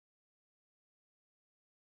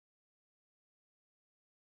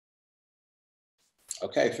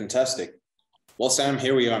Okay, fantastic. Well, Sam,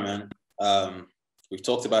 here we are, man. We've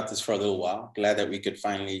talked about this for a little while. Glad that we could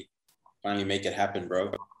finally make it happen,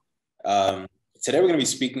 bro. Um, Today we're going to be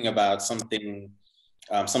speaking about something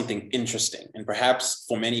interesting, and perhaps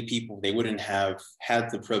for many people they wouldn't have had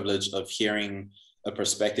the privilege of hearing a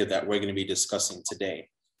perspective that we're going to be discussing today.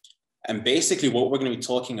 And basically, what we're going to be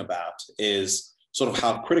talking about is sort of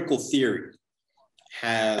how critical theory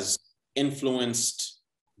has influenced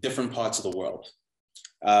different parts of the world,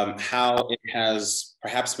 how it has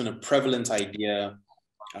perhaps been a prevalent idea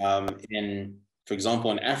in, for example,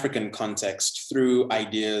 in African context through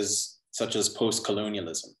ideas such as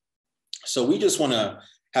post-colonialism. So we just want to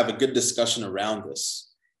have a good discussion around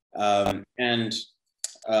this. And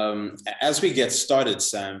as we get started,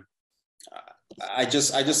 Sam, I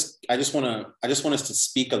just want us to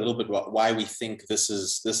speak a little bit about why we think this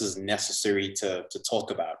is necessary to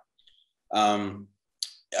talk about.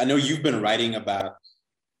 I know you've been writing about,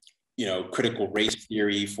 critical race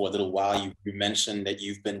theory for a little while. You mentioned that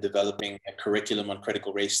you've been developing a curriculum on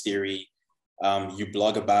critical race theory. You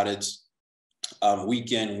blog about it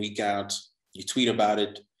week in, week out. You tweet about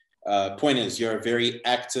it. Point is, you're a very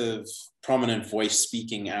active, prominent voice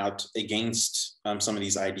speaking out against some of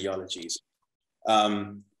these ideologies.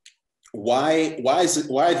 Why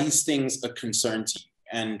are these things a concern to you?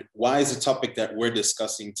 And why is the topic that we're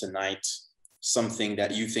discussing tonight something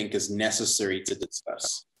that you think is necessary to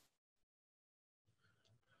discuss?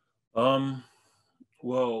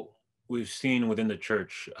 Well, we've seen within the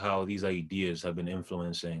church how these ideas have been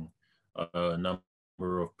influencing a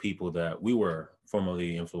number of people that we were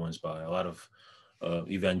formerly influenced by. A lot of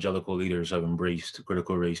evangelical leaders have embraced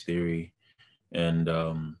critical race theory, and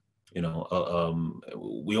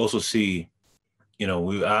we also see,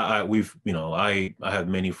 I have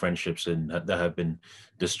many friendships that have been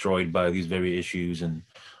destroyed by these very issues, and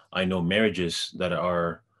I know marriages that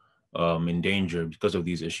are in danger because of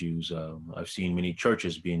these issues. I've seen many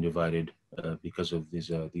churches being divided because of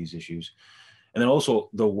these issues. And then also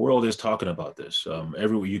the world is talking about this.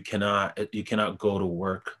 Everywhere you cannot go to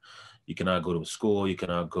work, you cannot go to a school, you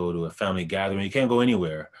cannot go to a family gathering, you can't go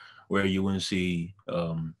anywhere where you wouldn't see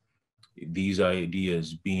these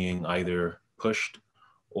ideas being either pushed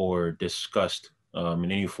or discussed in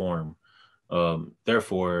any form.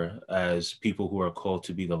 Therefore, as people who are called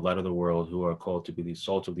to be the light of the world, who are called to be the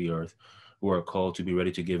salt of the earth, who are called to be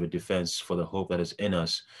ready to give a defense for the hope that is in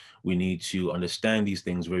us, we need to understand these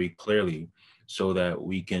things very clearly so that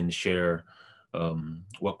we can share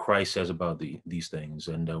what Christ says about these things,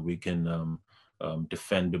 and we can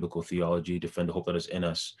defend biblical theology, defend the hope that is in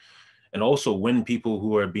us, and also win people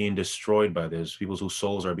who are being destroyed by this, people whose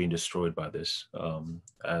souls are being destroyed by this,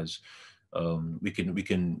 as we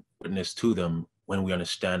can witness to them when we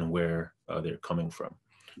understand where they're coming from.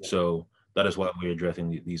 Yeah. So that is why we're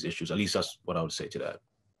addressing these issues. At least that's what I would say to that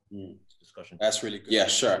discussion. That's really good. Yeah,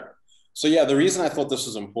 sure. So yeah, the reason I thought this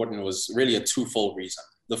was important was really a twofold reason.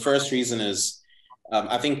 The first reason is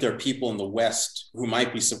I think there are people in the West who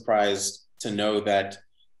might be surprised to know that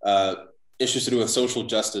issues to do with social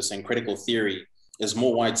justice and critical theory is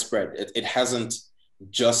more widespread. It hasn't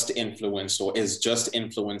just influenced or is just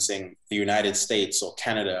influencing the United States or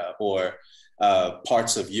Canada or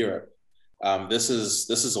parts of Europe. This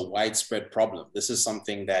is a widespread problem. This is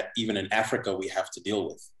something that even in Africa we have to deal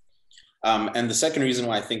with. And the second reason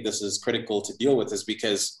why I think this is critical to deal with is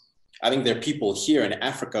because I think there are people here in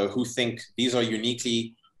Africa who think these are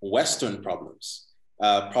uniquely Western problems,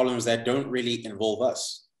 problems that don't really involve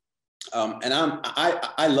us. And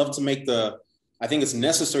I love to make I think it's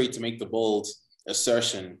necessary to make the bold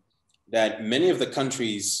assertion that many of the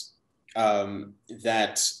countries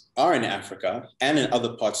that are in Africa and in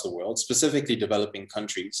other parts of the world, specifically developing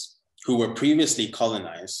countries who were previously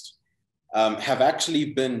colonized, have actually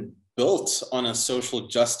been built on a social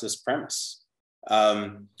justice premise.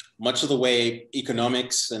 Much of the way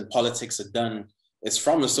economics and politics are done is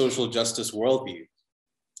from a social justice worldview.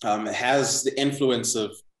 It has the influence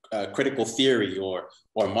of critical theory or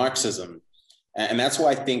Marxism. And that's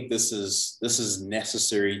why I think this is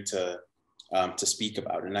necessary to speak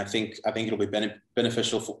about. And I think it'll be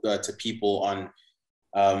beneficial to people on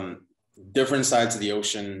different sides of the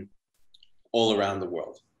ocean all around the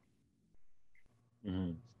world.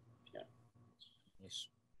 Mm-hmm. Yeah. Yes.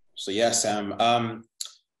 So yeah, Sam.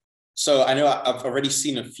 So I know I've already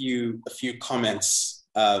seen a few comments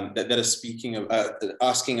that are speaking of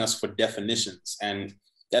asking us for definitions, and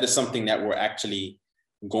that is something that we're actually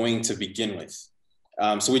going to begin with.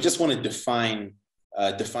 So we just want to define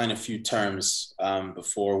a few terms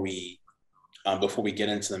before we get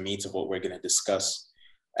into the meat of what we're going to discuss.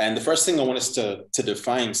 And the first thing I want us to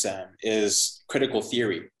define, Sam, is critical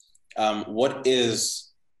theory. What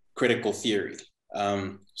is critical theory?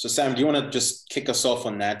 So Sam, do you want to just kick us off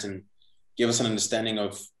on that and give us an understanding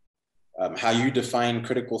of how you define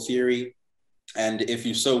critical theory? And if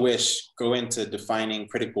you so wish, go into defining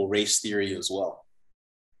critical race theory as well.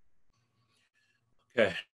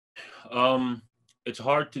 Okay. It's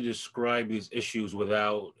hard to describe these issues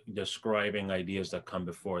without describing ideas that come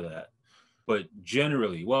before that. But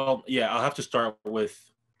generally, well, yeah, I'll have to start with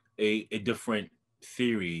a different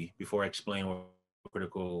theory before I explain what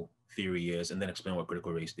critical theory is, and then explain what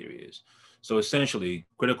critical race theory is. So essentially,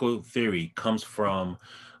 critical theory comes from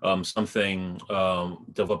something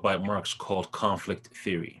developed by Marx called conflict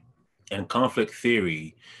theory. And conflict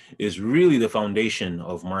theory is really the foundation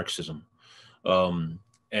of Marxism.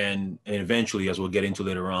 And eventually, as we'll get into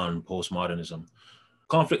later on, postmodernism.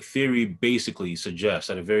 Conflict theory basically suggests,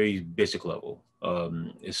 at a very basic level,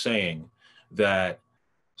 is saying that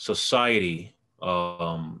society,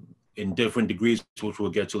 in different degrees, which we'll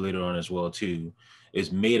get to later on as well too,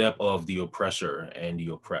 is made up of the oppressor and the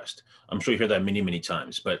oppressed. I'm sure you heard that many, many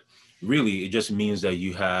times, but really it just means that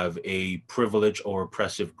you have a privileged or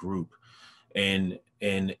oppressive group in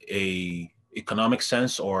a economic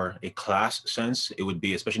sense or a class sense. It would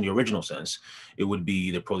be, especially in the original sense, it would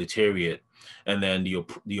be the proletariat, and then the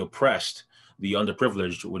oppressed, the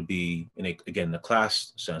underprivileged would be, again, the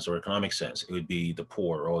class sense or economic sense, it would be the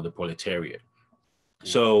poor or the proletariat.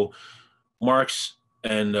 So Marx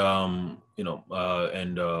and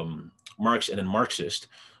Marx and then Marxist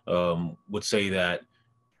would say that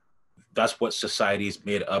that's what society is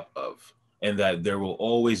made up of, and that there will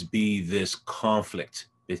always be this conflict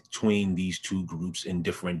between these two groups in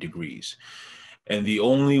different degrees. And the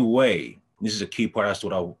only way, this is a key part as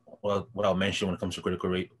to what I'll mention when it comes to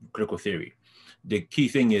critical theory. The key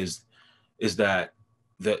thing is that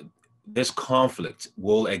this conflict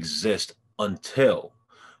will exist until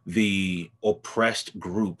the oppressed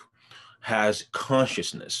group has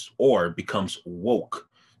consciousness or becomes woke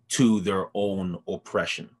to their own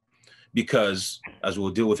oppression. Because, as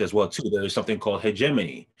we'll deal with as well too, there is something called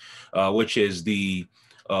hegemony, which is the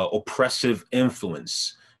oppressive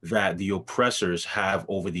influence that the oppressors have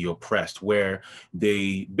over the oppressed, where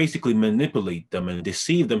they basically manipulate them and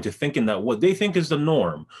deceive them to thinking that what they think is the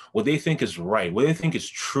norm, what they think is right, what they think is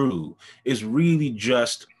true, is really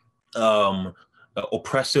just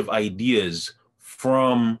oppressive ideas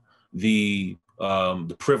from the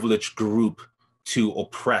privileged group to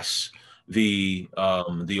oppress the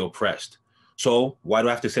oppressed. So why do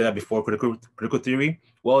I have to say that before critical theory?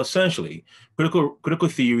 Well, essentially, critical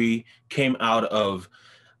theory came out of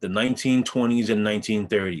the 1920s and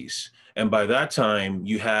 1930s. And by that time,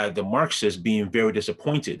 you had the Marxists being very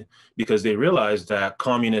disappointed because they realized that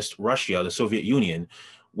communist Russia, the Soviet Union,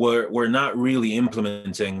 were not really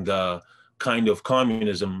implementing the kind of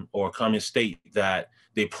communism or communist state that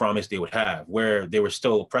they promised they would have, where they were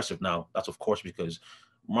still oppressive. Now, that's of course because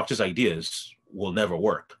Marxist ideas will never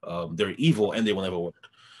work. They're evil and they will never work.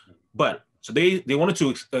 But so they wanted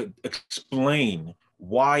to explain,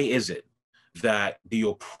 why is it that the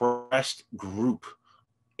oppressed group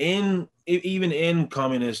even in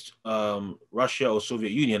communist Russia or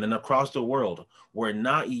Soviet Union and across the world were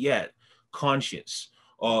not yet conscious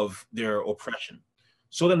of their oppression.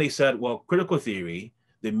 So then they said, well, critical theory,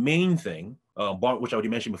 the main thing, which I already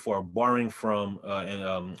mentioned before, borrowing from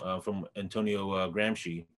Antonio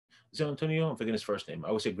Gramsci. Is it Antonio? I'm forgetting his first name.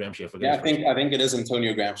 I would say Gramsci. I forget. Yeah, I think it is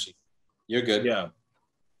Antonio Gramsci. You're good.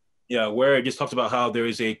 Yeah, where it just talks about how there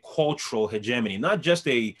is a cultural hegemony, not just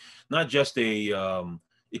a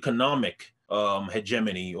economic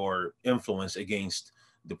hegemony or influence against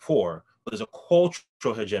the poor, but there's a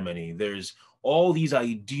cultural hegemony. There's all these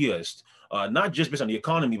ideas, not just based on the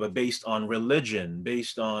economy, but based on religion,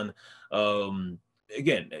 based on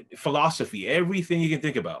again, philosophy, everything you can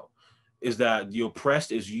think about, is that the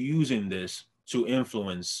oppressed is using this to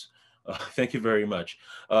influence. Thank you very much.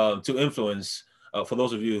 To influence. For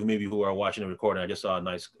those of you maybe who are watching the recording, I just saw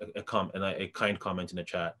a kind comment in the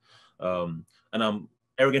chat, and I'm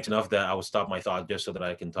arrogant enough that I will stop my thought just so that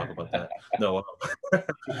I can talk about that. No,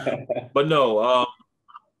 but no.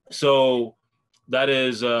 So that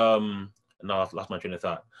is no, I've lost my train of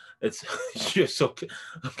thought. It's you're so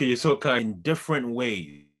okay. You're so kind in different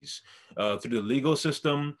ways. Through the legal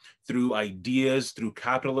system, through ideas, through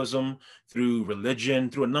capitalism, through religion,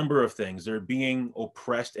 through a number of things. They're being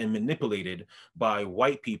oppressed and manipulated by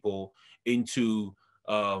white people into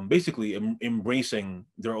basically embracing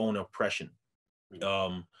their own oppression.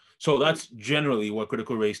 So that's generally what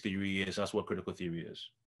critical race theory is. That's what critical theory is.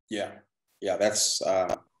 Yeah, that's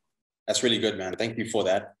That's really good, man. Thank you for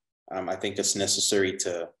that. I think it's necessary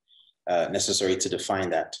to define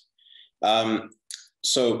that.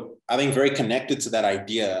 So I think very connected to that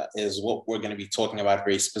idea is what we're going to be talking about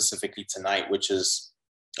very specifically tonight, which is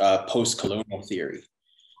post-colonial theory.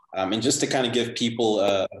 And just to kind of give people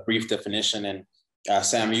a brief definition, and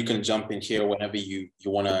Sam, you can jump in here whenever you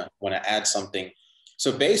want to add something.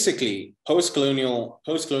 So basically,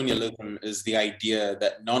 post-colonialism is the idea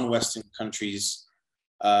that non-Western countries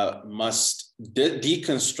must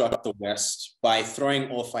deconstruct the West by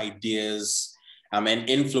throwing off ideas and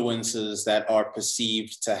influences that are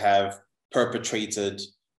perceived to have perpetrated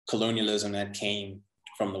colonialism that came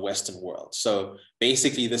from the Western world. So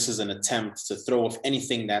basically, this is an attempt to throw off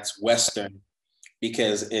anything that's Western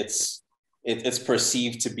because it's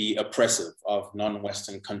perceived to be oppressive of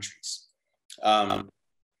non-Western countries.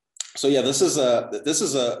 So yeah, this is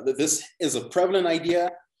a prevalent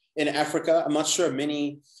idea in Africa. I'm not sure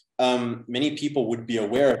many people would be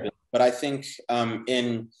aware of it, but I think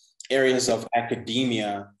in areas of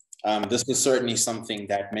academia, this is certainly something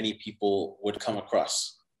that many people would come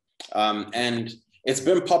across. And it's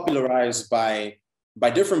been popularized by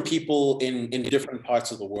different people in different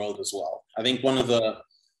parts of the world as well. I think one of the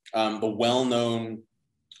well-known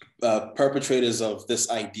perpetrators of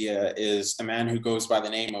this idea is a man who goes by the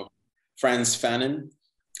name of Frantz Fanon.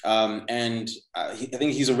 I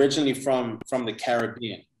think he's originally from the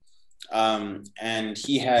Caribbean. And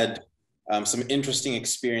he had some interesting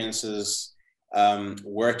experiences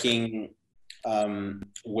working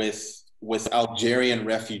with Algerian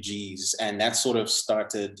refugees, and that sort of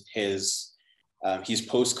started his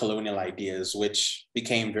post-colonial ideas, which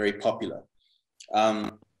became very popular.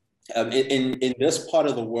 In this part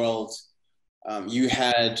of the world, you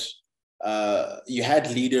had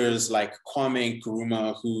leaders like Kwame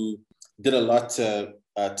Nkrumah, who did a lot to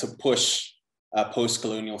push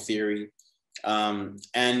post-colonial theory,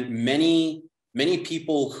 and many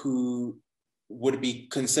people who would be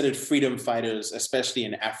considered freedom fighters, especially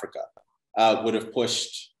in Africa, would have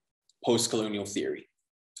pushed post-colonial theory.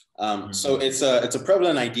 So it's a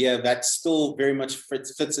prevalent idea that still very much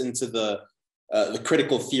fits into the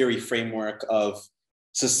critical theory framework of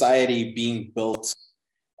society being built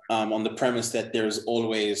on the premise that there's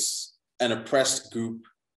always an oppressed group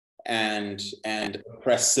and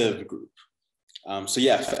oppressive group. So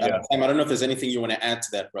yeah, Sam, I don't know if there's anything you want to add to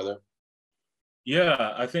that, brother.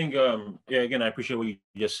 Yeah, I think, again, I appreciate what you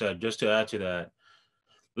just said. Just to add to that,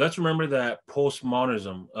 let's remember that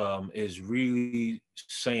postmodernism is really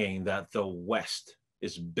saying that the West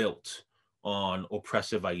is built on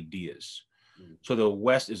oppressive ideas. So the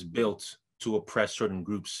West is built to oppress certain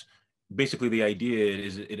groups. Basically, the idea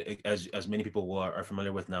is, as many people are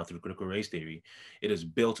familiar with now through critical race theory, it is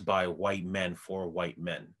built by white men for white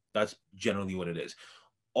men. That's generally what it is.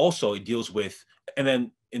 Also, it deals with, and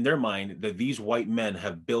then in their mind, that these white men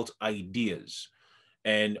have built ideas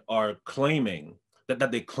and are claiming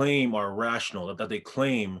that they claim are rational, that they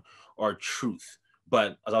claim are truth.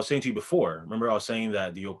 But as I was saying to you before, remember I was saying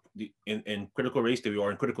that in critical race theory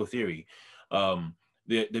or in critical theory,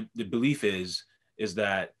 the belief is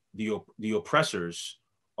that the oppressors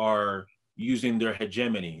are using their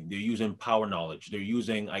hegemony, they're using power knowledge, they're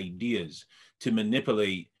using ideas to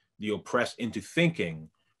manipulate the oppressed into thinking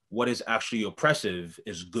what is actually oppressive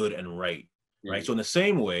is good and right, right? So in the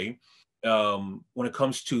same way, when it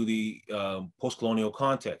comes to the post-colonial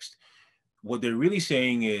context, what they're really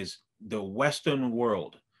saying is the Western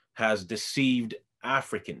world has deceived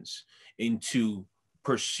Africans into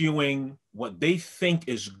pursuing what they think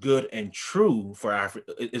is good and true for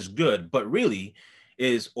Africa is good, but really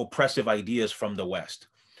is oppressive ideas from the West.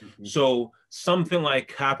 So something like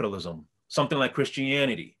capitalism, something like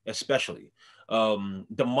Christianity, especially,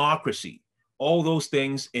 democracy, all those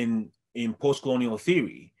things in post-colonial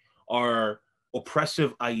theory are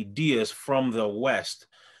oppressive ideas from the West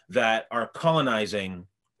that are colonizing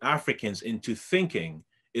Africans into thinking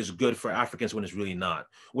is good for Africans when it's really not.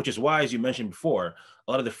 Which is why, as you mentioned before,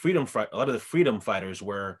 a lot of the freedom fighters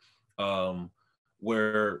were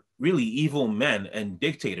really evil men and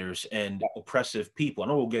dictators and oppressive people. I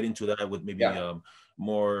know we'll get into that with maybe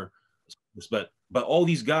more, but all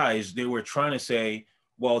these guys, they were trying to say,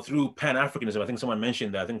 well, through Pan-Africanism, I think someone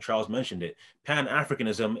mentioned that, I think Charles mentioned it,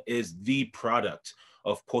 Pan-Africanism is the product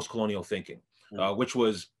of post-colonial thinking, which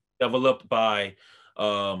was developed by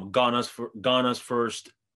Ghana's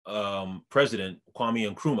first president,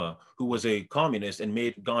 Kwame Nkrumah, who was a communist and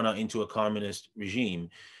made Ghana into a communist regime.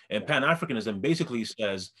 And Pan-Africanism basically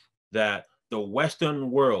says that the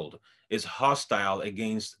Western world is hostile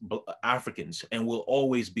against Africans and will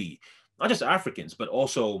always be. Not just Africans, but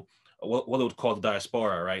also what they would call the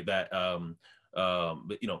diaspora, right? That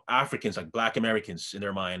you know, Africans, like Black Americans in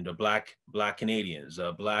their mind, or Black Canadians,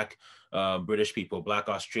 Black British people, Black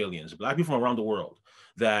Australians, Black people from around the world,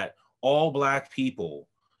 that all Black people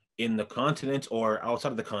in the continent or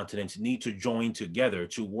outside of the continent need to join together,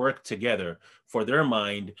 to work together for their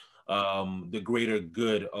mind, the greater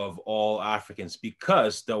good of all Africans,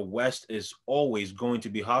 because the West is always going to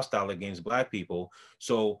be hostile against Black people.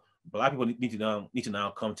 So Black people need to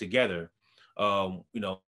now come together, you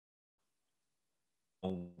know,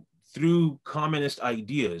 through communist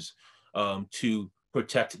ideas, to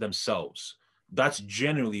protect themselves. That's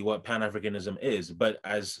generally what Pan-Africanism is. But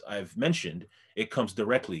as I've mentioned, it comes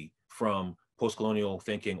directly from post-colonial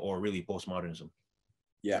thinking, or really postmodernism.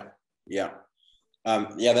 Yeah, yeah,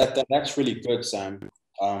 yeah. That's really good, Sam.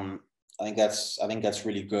 I think that's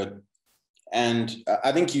really good, and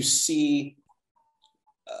I think you see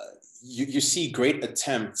you see great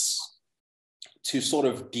attempts to sort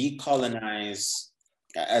of decolonize,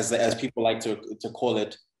 as people like to call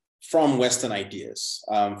it, from Western ideas,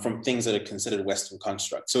 from things that are considered Western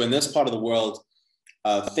constructs. So in this part of the world,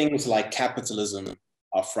 things like capitalism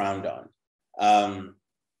are frowned on.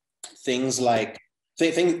 Things like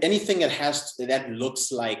anything that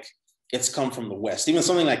looks like it's come from the West, even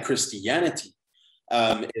something like Christianity,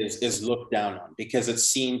 is looked down on, because it's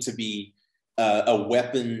seen to be a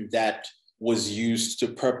weapon that was used to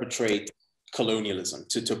perpetrate colonialism,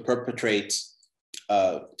 to perpetrate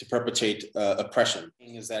oppression.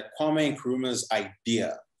 Is that Kwame Nkrumah's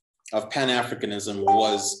idea of Pan-Africanism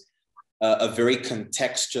was a very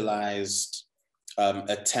contextualized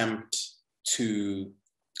attempt to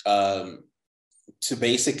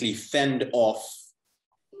basically fend off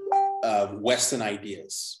Western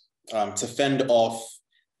ideas, to fend off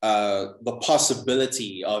the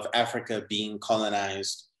possibility of Africa being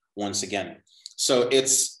colonized once again. So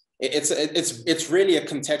it's really a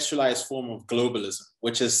contextualized form of globalism,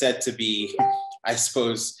 which is said to be, I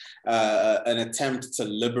suppose, an attempt to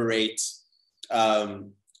liberate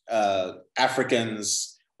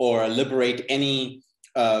Africans, or liberate any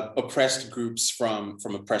oppressed groups from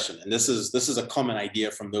oppression. And this is a common idea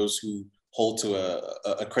from those who hold to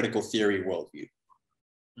a critical theory worldview.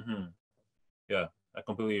 Mm-hmm. Yeah, I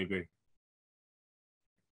completely agree.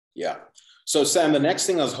 Yeah. So Sam, the next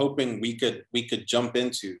thing I was hoping we could jump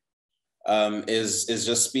into is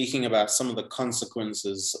just speaking about some of the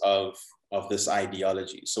consequences of this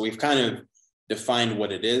ideology. So we've kind of defined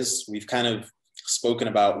what it is. We've kind of spoken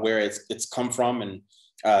about where it's come from, and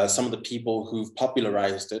some of the people who've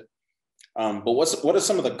popularized it. But what are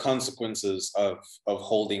some of the consequences of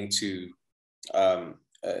holding to of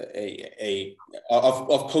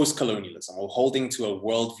post-colonialism, or holding to a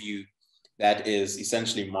worldview that is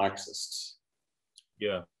essentially Marxist?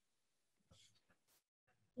 Yeah.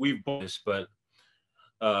 We've bought this, but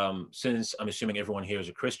since I'm assuming everyone here is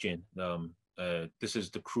a Christian, this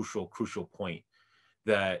is the crucial point,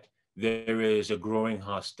 that there is a growing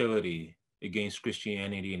hostility against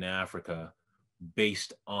Christianity in Africa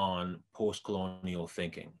based on post-colonial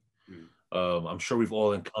thinking. I'm sure we've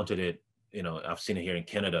all encountered it. You know, I've seen it here in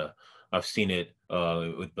Canada. I've seen it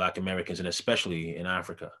with Black Americans, and especially in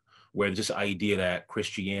Africa, where there's this idea that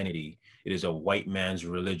Christianity, it is a white man's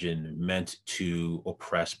religion meant to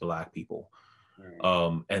oppress Black people.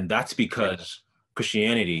 And that's because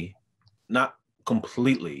Christianity, not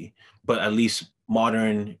completely, but at least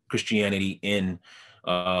modern Christianity in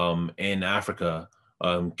Africa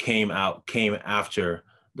came after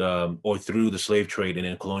or through the slave trade and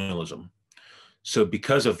in colonialism. So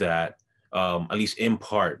because of that, at least in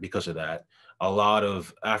part because of that, a lot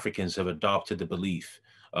of Africans have adopted the belief,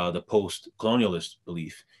 the post-colonialist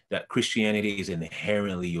belief, that Christianity is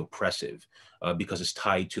inherently oppressive because it's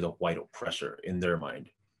tied to the white oppressor in their mind.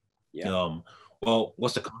 Yeah. Well,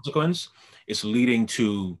 what's the consequence? It's leading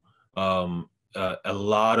to a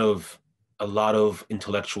lot of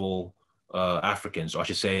intellectual Africans, or I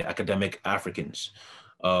should say academic Africans,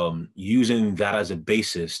 using that as a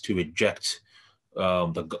basis to reject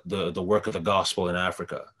the work of the gospel in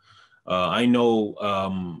Africa. I know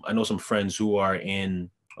some friends who are in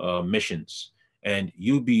missions, and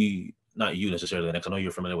not you necessarily, Lennox, I know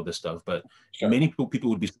you're familiar with this stuff, but sure, many people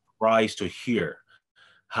would be surprised to hear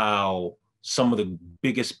how some of the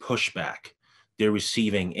biggest pushback they're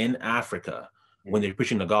receiving in Africa when they're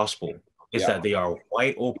preaching the gospel is that they are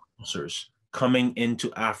white oppressors coming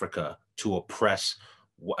into Africa to oppress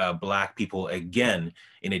Black people again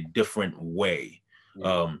in a different way.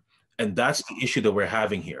 And that's the issue that we're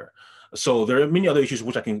having here. So there are many other issues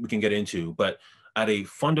which we can get into, but at a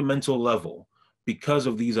fundamental level, because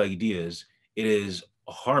of these ideas, it is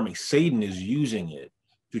harming. Satan is using it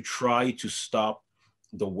to try to stop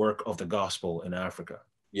the work of the gospel in Africa.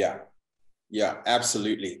 Yeah, yeah,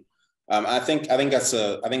 absolutely. I think that's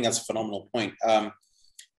a phenomenal point.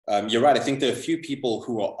 You're right. I think there are a few people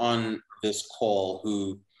who are on this call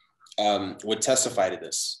who would testify to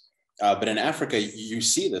this. But in Africa, you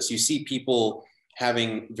see this. You see people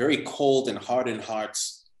having very cold and hardened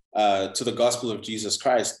hearts to the gospel of Jesus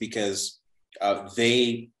Christ because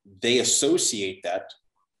they associate that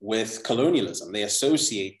with colonialism. They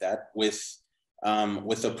associate that with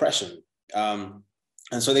oppression. And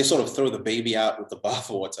so they sort of throw the baby out with the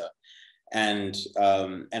bathwater and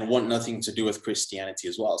want nothing to do with Christianity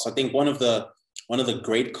as well. So I think one of the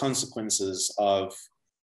great consequences of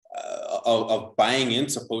buying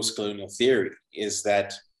into post-colonial theory is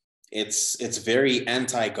that it's very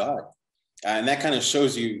anti-God, and that kind of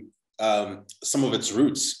shows you some of its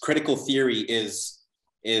roots. Critical theory is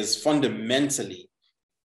fundamentally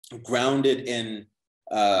grounded in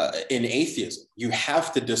atheism. You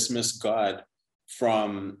have to dismiss God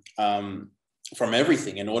from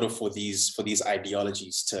everything in order for these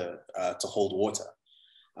ideologies to hold water.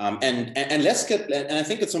 And I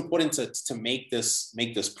think it's important to make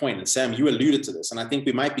this point. And Sam, you alluded to this, and I think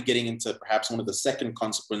we might be getting into perhaps one of the second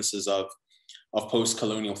consequences of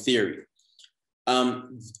post-colonial theory.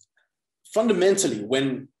 Fundamentally,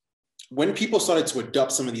 when people started to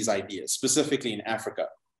adopt some of these ideas, specifically in Africa,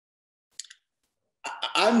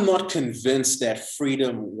 I'm not convinced that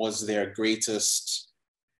freedom was their greatest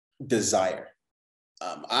desire.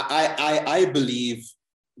 I believe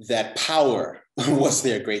that power was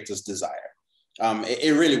their greatest desire.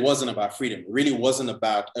 It really wasn't about freedom. It really wasn't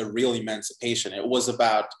about a real emancipation. It was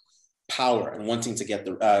about power and wanting to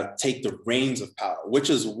take the reins of power, which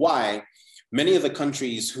is why many of the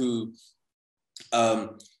countries who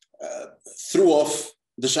threw off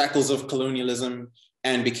the shackles of colonialism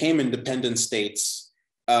and became independent states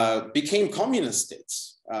became communist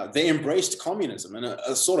states. They embraced communism, and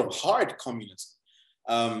a sort of hard communism.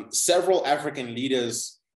 Several African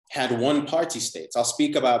leaders had one-party states. I'll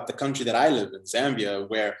speak about the country that I live in, Zambia,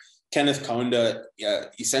 where Kenneth Kaunda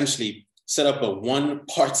essentially set up a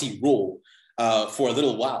one-party rule for a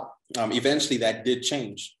little while. Eventually, that did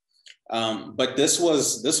change, but this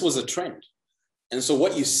was a trend. And so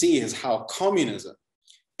what you see is how communism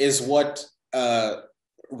is what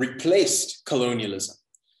replaced colonialism,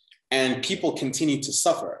 and people continue to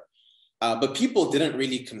suffer. But people didn't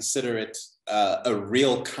really consider it a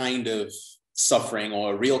real kind of suffering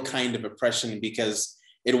or a real kind of oppression, because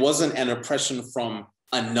it wasn't an oppression from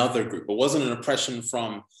another group. It wasn't an oppression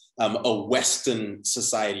from a Western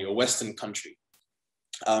society or Western country.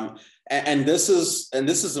 And this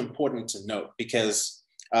is important to note, because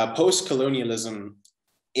post-colonialism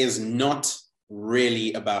is not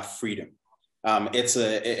really about freedom. It's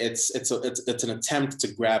an attempt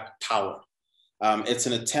to grab power. It's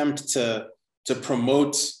an attempt to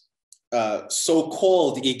promote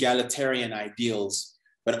so-called egalitarian ideals,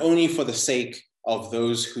 but only for the sake of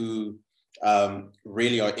those who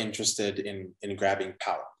really are interested in grabbing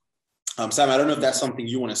power. Sam, I don't know if that's something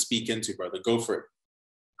you want to speak into, brother. Go for it.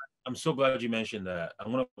 I'm so glad you mentioned that. I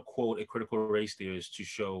want to quote a critical race theorist to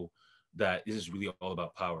show that this is really all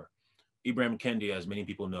about power. Ibram Kendi, as many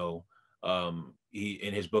people know, he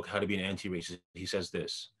in his book How to Be an Anti-Racist, he says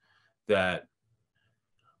this, that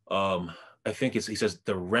I think he says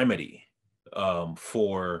the remedy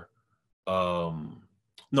for no,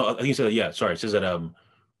 I think he said, yeah, sorry, it says that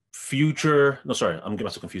future, no, sorry, I'm getting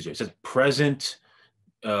myself confused here. It says present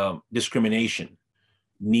discrimination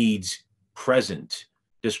needs present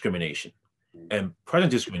discrimination, and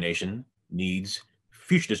present discrimination needs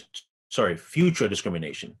future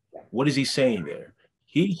discrimination. What is he saying there?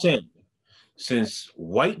 He said, since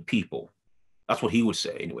white people, that's what he would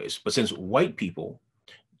say anyways, but since white people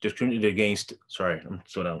discriminated against, sorry, I'm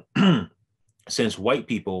slow down. Since white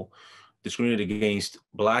people discriminated against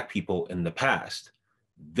Black people in the past,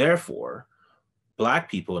 therefore,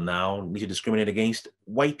 Black people now need to discriminate against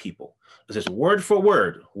white people. This is word for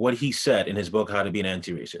word what he said in his book, How to Be an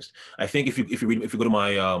Anti-Racist. I think if you go to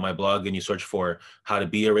my my blog and you search for How to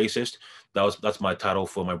Be a Racist, that's my title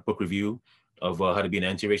for my book review of How to Be an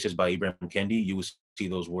Anti-Racist by Ibram Kendi. You will see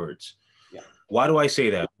those words. Yeah. Why do I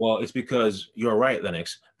say that? Well, it's because you're right,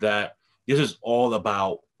 Lennox, that this is all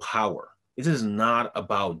about power. This is not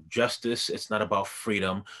about justice. It's not about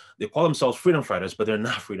freedom. They call themselves freedom fighters, but they're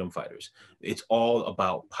not freedom fighters. It's all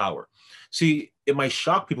about power. See, it might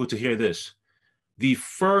shock people to hear this. The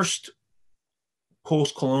first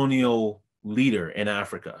post-colonial leader in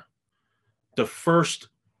Africa, the first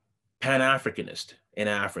Pan-Africanist in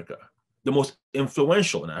Africa, the most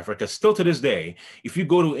influential in Africa. Still to this day, if you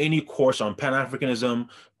go to any course on Pan-Africanism,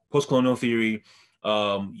 post-colonial theory,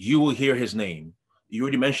 you will hear his name. You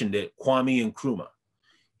already mentioned it, Kwame Nkrumah.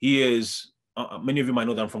 He is, many of you might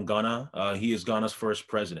know that I'm from Ghana. He is Ghana's first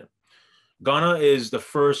president. Ghana is the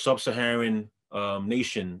first sub-Saharan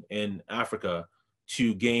nation in Africa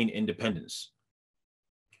to gain independence.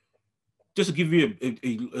 Just to give you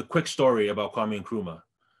a quick story about Kwame Nkrumah.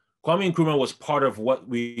 Kwame Nkrumah was part of what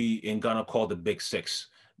we in Ghana call the Big Six.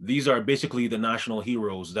 These are basically the national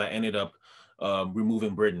heroes that ended up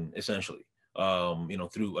removing Britain, essentially,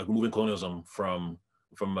 through removing colonialism from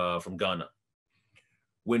Ghana.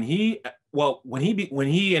 When he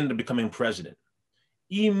ended up becoming president,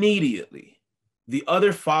 immediately the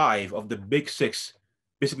other five of the Big Six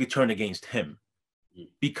basically turned against him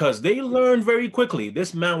because they learned very quickly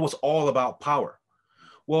this man was all about power.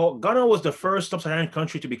 Well, Ghana was the first sub-Saharan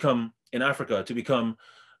country to become in Africa to become,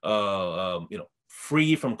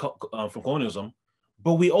 free from colonialism,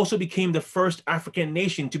 but we also became the first African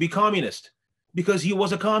nation to be communist because he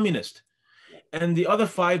was a communist. And the other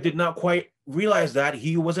five did not quite realize that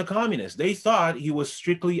he was a communist. They thought he was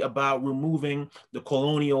strictly about removing the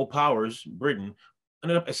colonial powers, Britain,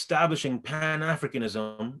 ended up establishing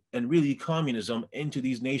Pan-Africanism and really communism into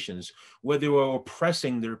these nations where they were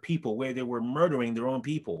oppressing their people, where they were murdering their own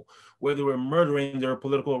people, where they were murdering their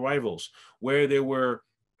political rivals, where they were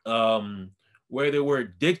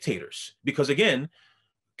dictators. Because again,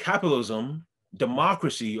 capitalism,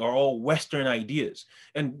 democracy are all Western ideas.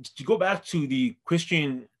 And to go back to the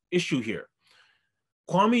Christian issue here,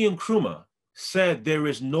 Kwame Nkrumah said there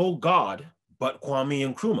is no God but Kwame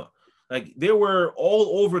Nkrumah. Like they were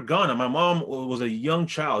all over Ghana. My mom was a young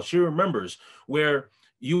child. She remembers where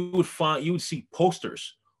you would see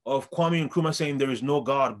posters of Kwame Nkrumah saying there is no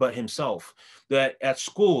God but himself. That at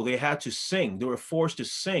school they had to sing. They were forced to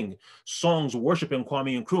sing songs worshiping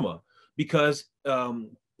Kwame Nkrumah because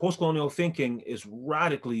post-colonial thinking is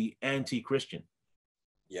radically anti-Christian.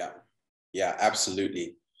 Yeah,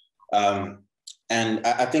 absolutely. And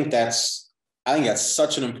I think that's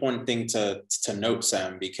such an important thing to note,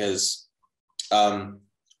 Sam, because I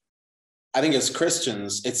think as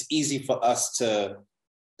Christians, it's easy for us to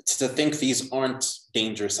think these aren't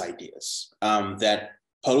dangerous ideas, that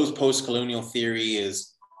post-colonial theory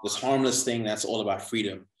is this harmless thing that's all about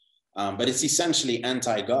freedom, but it's essentially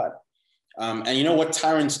anti-God. And you know what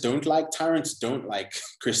tyrants don't like? Tyrants don't like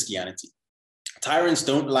Christianity. Tyrants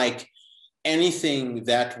don't like anything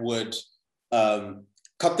that would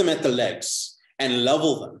cut them at the legs and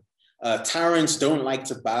level them. Tyrants don't like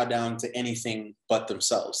to bow down to anything but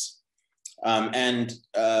themselves. And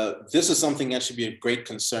this is something that should be a great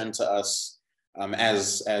concern to us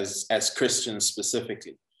as Christians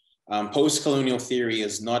specifically. Post-colonial theory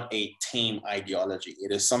is not a tame ideology.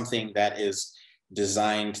 It is something that is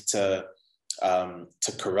designed to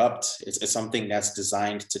corrupt. It's something that's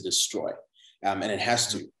designed to destroy, and it has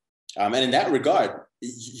to. And in that regard,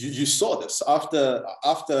 you saw this after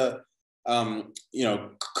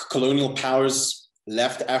colonial powers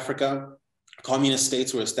left Africa, communist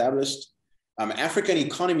states were established. African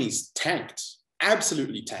economies tanked,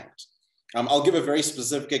 absolutely tanked. I'll give a very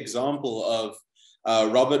specific example of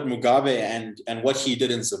Robert Mugabe and what he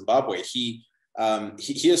did in Zimbabwe. He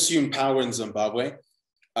assumed power in Zimbabwe,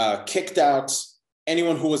 kicked out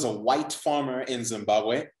anyone who was a white farmer in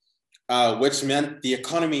Zimbabwe, which meant the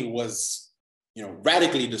economy was,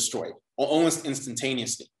 radically destroyed almost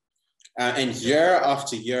instantaneously. And year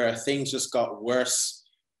after year, things just got worse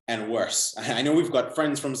and worse. I know we've got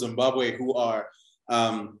friends from Zimbabwe who are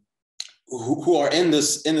in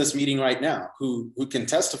this meeting right now who can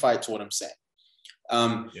testify to what I'm saying.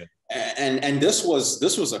 And this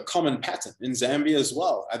was a common pattern in Zambia as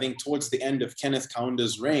well. I think towards the end of Kenneth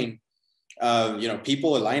Kaunda's reign,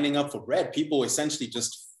 people were lining up for bread. People essentially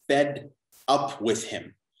just fed up with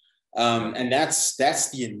him. And that's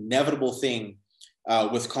the inevitable thing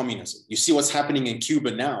with communism. You see what's happening in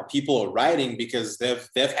Cuba now. People are rioting because they've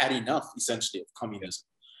had enough, essentially, of communism.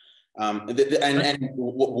 And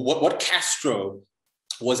what Castro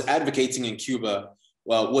was advocating in Cuba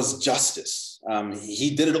was justice.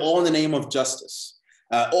 He did it all in the name of justice,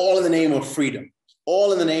 all in the name of freedom,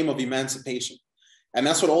 all in the name of emancipation. And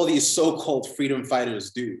that's what all these so-called freedom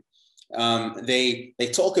fighters do. They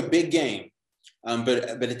talk a big game, but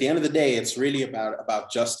at the end of the day, it's really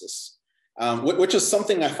about justice, which is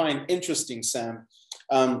something I find interesting, Sam.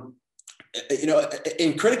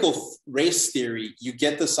 In critical race theory, you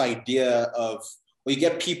get this idea of, you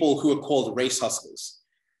get people who are called race hustlers.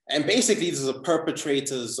 And basically, these are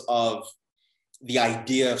perpetrators of the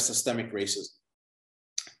idea of systemic racism.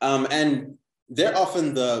 And they're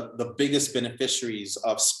often the biggest beneficiaries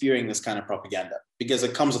of spewing this kind of propaganda because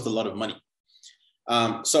it comes with a lot of money.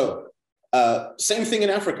 Same thing in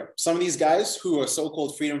Africa. Some of these guys who are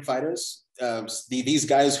so-called freedom fighters, these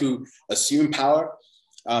guys who assume power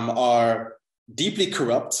are deeply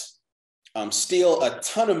corrupt, steal a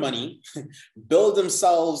ton of money, build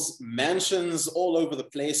themselves mansions all over the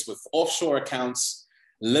place with offshore accounts,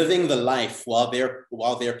 living the life while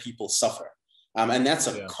their people suffer. And that's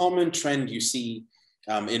a common trend you see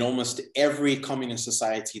in almost every communist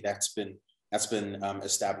society that's been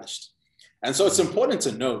established. And so it's important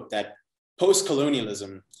to note that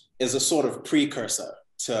post-colonialism is a sort of precursor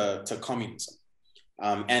to communism,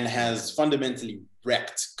 and has fundamentally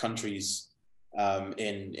wrecked countries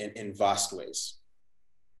in vast ways.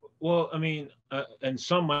 Well, I mean, and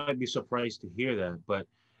some might be surprised to hear that, but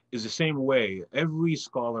it's the same way. Every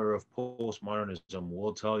scholar of postmodernism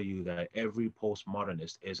will tell you that every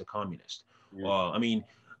postmodernist is a communist.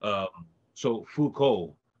 So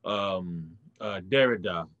Foucault,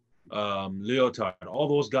 Derrida, Lyotard, all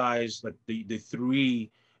those guys, like the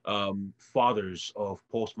three fathers of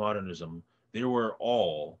postmodernism, they were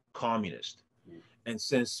all communist. And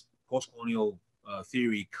since postcolonial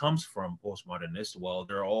theory comes from postmodernists, well,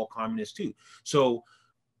 they're all communists too. So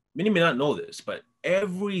many may not know this, but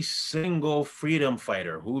every single freedom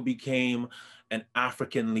fighter who became an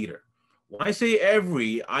African leader, when I say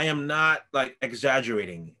every, I am not like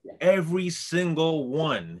exaggerating. Every single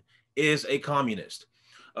one is a communist.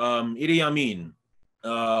 Idi Amin,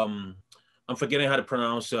 I'm forgetting how to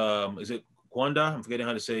pronounce, is it Kwanda? I'm forgetting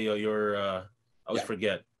how to say I always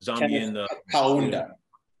forget. Zambian. Kaunda.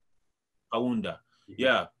 Kaunda.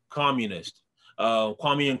 Yeah, communist.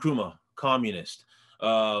 Kwame Nkrumah, communist.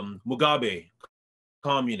 Mugabe,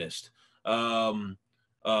 communist. Who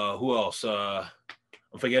else? I'm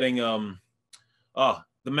forgetting. Libya,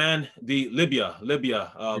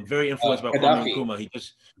 very influenced by Kwame Nkrumah.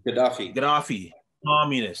 Gaddafi,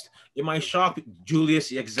 communist. It might shock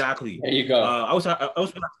Julius. Exactly. There you go. I was.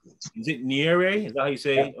 Is it Nyerere? Is that how you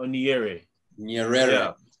say it? Or Nyerere?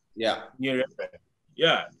 Nyerere. Yeah. Nyerere.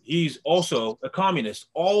 Yeah, he's also a communist.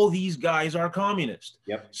 All these guys are communist.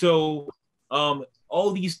 Yep. So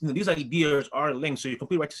all these ideas are linked. So you're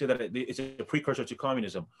completely right to say that it's a precursor to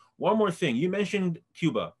communism. One more thing, you mentioned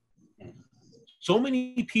Cuba. So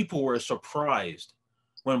many people were surprised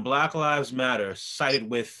when Black Lives Matter sided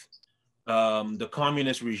with the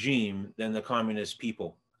communist regime than the communist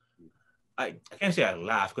people. I can't say I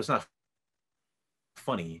laughed because it's not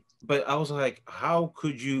funny, but I was like, how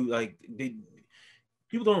could you, like,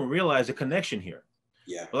 people don't realize the connection here.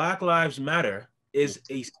 Yeah. Black Lives Matter is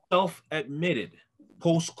a self-admitted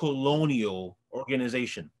post-colonial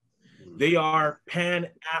organization. They are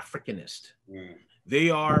Pan-Africanist. They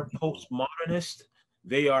are postmodernist.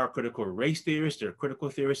 They are critical race theorists. They're critical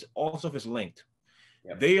theorists. All stuff is linked.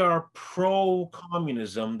 Yep. They are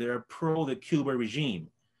pro-communism. They're pro the Cuba regime.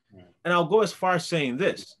 And I'll go as far as saying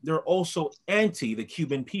this: they're also anti the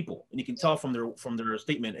Cuban people, and you can tell from their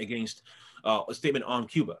statement against a statement on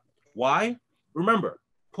Cuba. Why? Remember,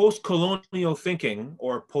 post-colonial thinking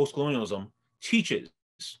or post-colonialism teaches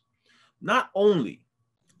not only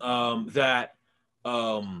that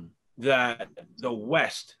the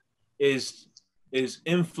West is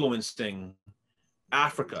influencing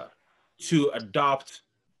Africa to adopt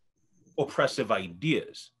oppressive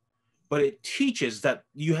ideas, but it teaches that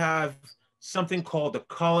you have something called the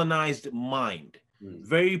colonized mind,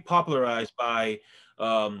 very popularized by,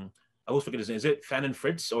 I always forget his name. Is it Fanon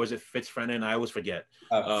Fritz or is it Fitz Fanon? I always forget.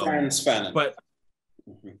 Frantz Fanon. But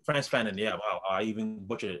Frantz Fanon, yeah, wow, I even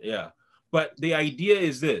butchered it, yeah. But the idea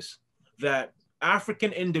is this, that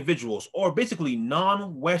African individuals, or basically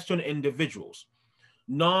non-Western individuals,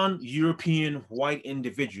 non-European white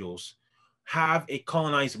individuals, have a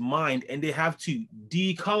colonized mind and they have to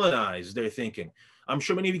decolonize their thinking. I'm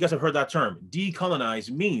sure many of you guys have heard that term. Decolonize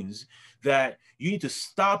means that you need to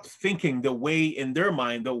stop thinking the way in their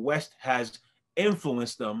mind the West has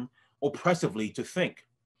influenced them oppressively to think.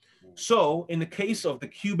 So in the case of the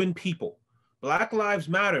Cuban people, Black Lives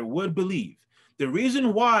Matter would believe the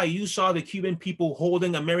reason why you saw the Cuban people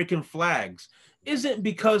holding American flags isn't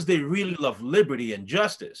because they really love liberty and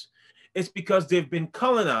justice. It's because they've been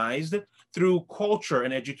colonized through culture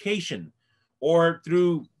and education or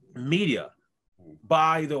through media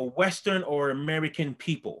by the Western or American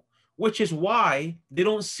people, which is why they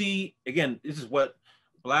don't see, again, this is what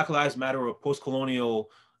Black Lives Matter or post-colonial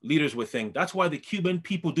leaders would think. That's why the Cuban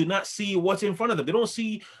people do not see what's in front of them. They don't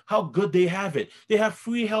see how good they have it. They have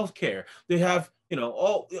free healthcare. They have,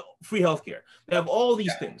 free healthcare. They have all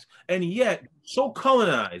these things. And yet so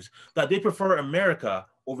colonized that they prefer America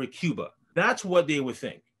over Cuba. That's what they would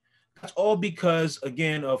think. That's all because,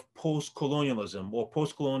 again, of post-colonialism or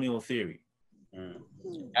post-colonial theory.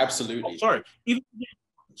 Absolutely. Oh,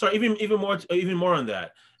 even more on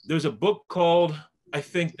that. There's a book called, I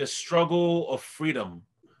think, The Struggle of Freedom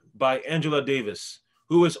by Angela Davis,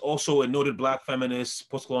 who is also a noted Black feminist,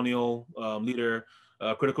 post-colonial leader,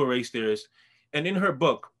 critical race theorist. And in her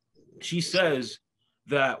book, she says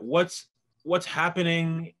that what's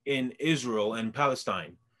happening in Israel and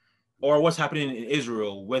Palestine, or what's happening in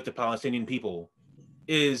Israel with the Palestinian people,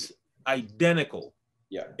 is identical,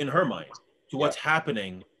 in her mind, to what's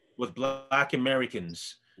happening with Black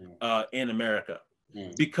Americans in America,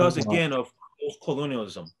 because, again, of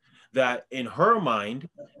post-colonialism. That in her mind,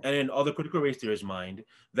 and in other critical race theorists' mind,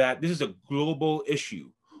 that this is a global issue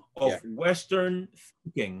of Western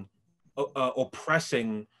thinking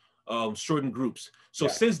oppressing certain groups. So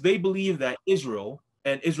since they believe that Israel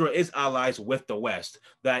is allies with the West,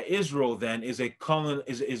 that Israel then is a colonizer,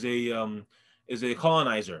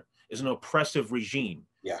 is an oppressive regime,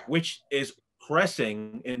 which is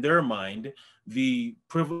oppressing, in their mind, the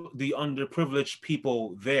underprivileged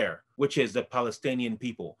people there, which is the Palestinian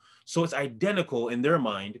people. So it's identical in their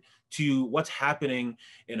mind to what's happening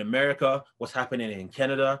in America, what's happening in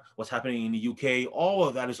Canada, what's happening in the UK. All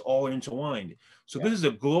of that is all intertwined. So this is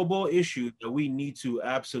a global issue that we need to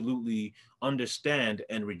absolutely understand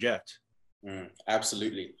and reject.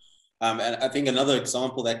 Absolutely. And I think another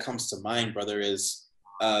example that comes to mind, brother, is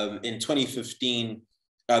in 2015,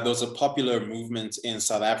 there was a popular movement in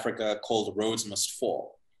South Africa called Rhodes Must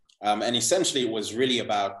Fall. And essentially it was really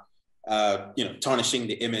about, tarnishing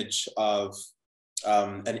the image of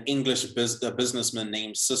an English businessman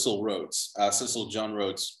named Cecil Rhodes, Cecil John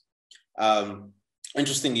Rhodes.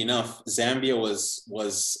 Interestingly enough, Zambia's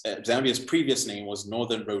previous name was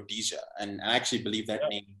Northern Rhodesia, and I actually believe that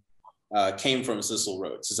name came from Cecil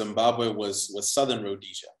Rhodes. Zimbabwe was Southern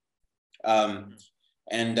Rhodesia, and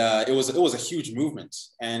it was a huge movement,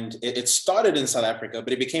 and it started in South Africa,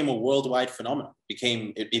 but it became a worldwide phenomenon. It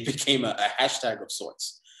became a hashtag of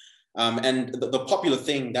sorts. And the popular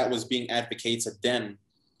thing that was being advocated then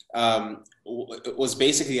was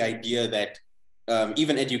basically the idea that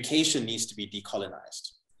even education needs to be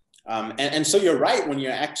decolonized. And so you're right when you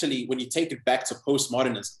take it back to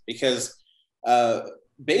postmodernism, because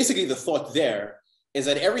basically the thought there is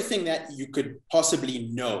that everything that you could possibly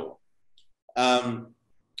know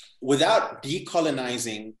without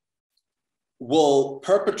decolonizing will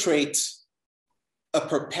perpetrate a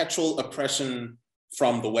perpetual oppression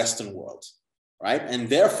from the Western world, right? And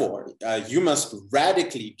therefore, you must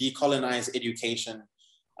radically decolonize education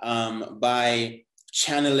by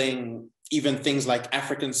channeling even things like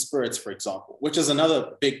African spirits, for example, which is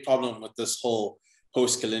another big problem with this whole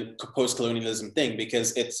post-colonialism thing,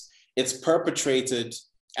 because it's perpetrated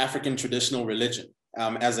African traditional religion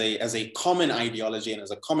as a common ideology and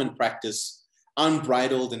as a common practice,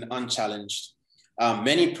 unbridled and unchallenged.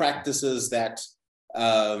 Many practices that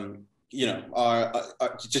are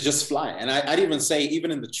just fly. And I'd even say,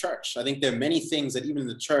 even in the church, I think there are many things that even in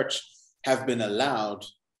the church have been allowed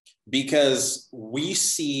because we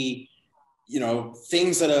see,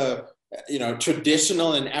 things that are,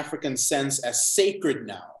 traditional in African sense as sacred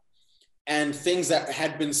now, and things that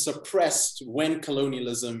had been suppressed when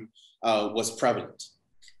colonialism was prevalent.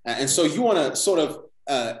 And so you want to sort of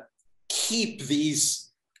keep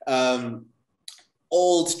these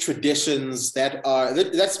old traditions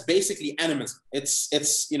that's basically animism. It's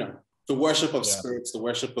the worship of spirits, the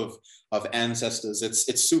worship of ancestors.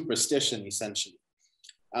 It's superstition, essentially.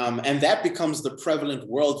 And that becomes the prevalent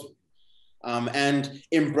worldview. And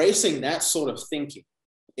embracing that sort of thinking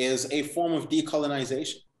is a form of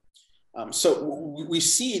decolonization. So we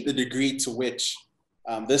see the degree to which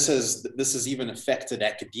this has even affected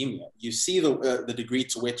academia. You see the degree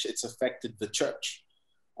to which it's affected the church.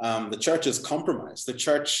 The church is compromised. The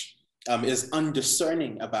church is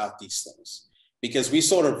undiscerning about these things because we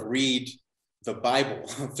sort of read the Bible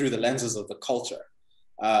through the lenses of the culture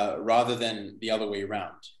rather than the other way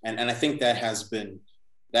around. And I think that has been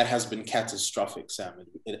catastrophic, Sam.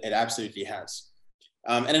 It absolutely has.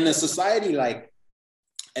 And in a society like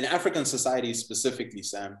an African society specifically,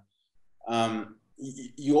 Sam,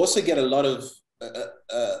 you also get a lot of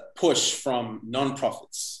push from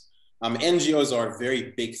nonprofits. NGOs are a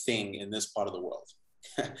very big thing in this part of the world.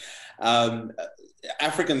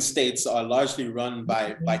 African states are largely run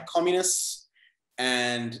by communists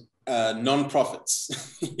and nonprofits,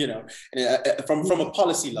 from a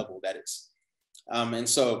policy level, that is. And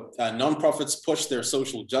so nonprofits push their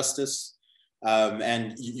social justice,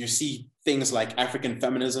 and you see things like African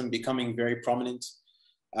feminism becoming very prominent.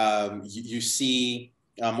 You see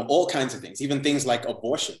all kinds of things, even things like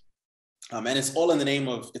abortion. And it's all in the name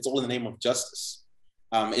of justice.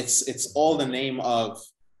 It's all the name of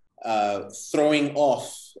throwing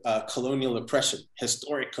off colonial oppression,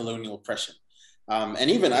 historic colonial oppression, and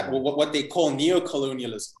even what they call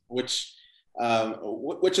neo-colonialism, which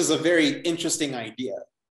is a very interesting idea.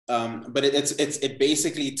 But it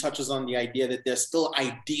basically touches on the idea that there's still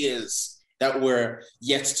ideas that we're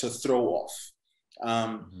yet to throw off,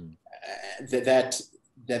 that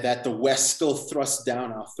the West still thrusts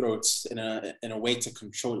down our throats in a way to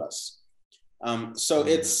control us. So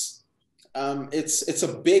it's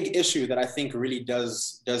a big issue that I think really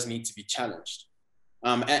does need to be challenged.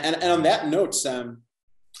 And on that note, Sam,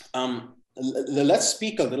 let's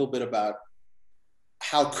speak a little bit about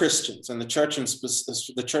how Christians and the church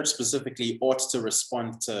specifically ought to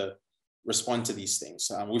respond to these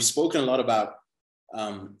things. We've spoken a lot about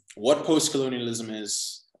what post-colonialism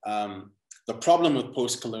is, the problem with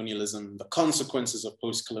post-colonialism, the consequences of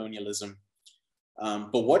post-colonialism,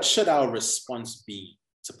 but what should our response be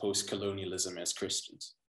to post-colonialism as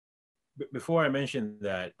Christians? Before I mention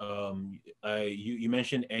that, you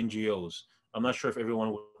mentioned NGOs. I'm not sure if everyone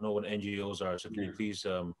would know what NGOs are, so can you please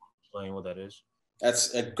explain what that is?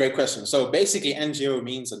 That's a great question. So basically, NGO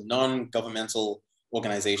means a non-governmental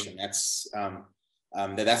organization. That's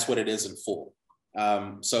what it is in full.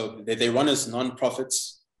 So they run as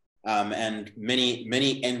non-profits, and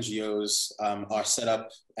many NGOs are set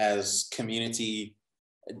up as community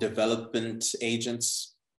development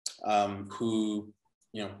agents who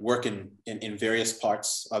work in various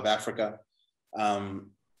parts of Africa,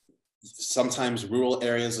 sometimes rural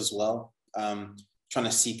areas as well, trying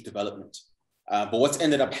to seek development. But what's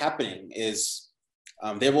ended up happening is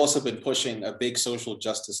they've also been pushing a big social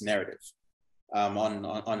justice narrative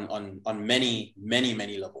on many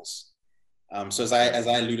levels. So as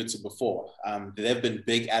I alluded to before, they've been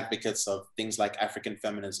big advocates of things like African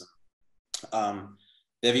feminism.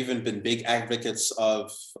 They've even been big advocates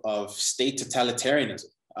of state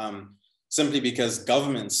totalitarianism, simply because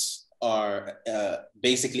governments are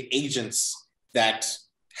basically agents that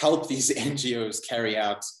help these NGOs carry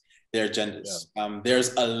out their agendas. Yeah.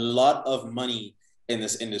 There's a lot of money in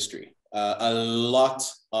this industry, a lot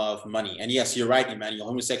of money. And yes, you're right, Emmanuel,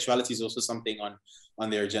 homosexuality is also something on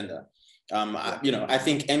their agenda. I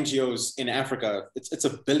think NGOs in Africa, it's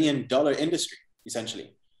 $1 billion industry,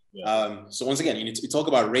 essentially. Yeah. So once again, you talk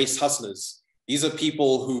about race hustlers. These are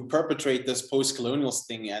people who perpetrate this post-colonial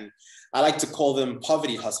thing, and I like to call them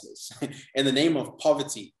poverty hustlers. In the name of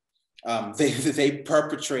poverty, they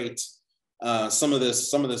perpetrate some of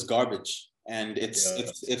this garbage, and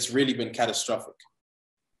it's really been catastrophic.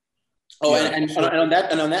 Oh, yeah. and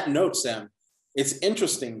on that note, Sam, it's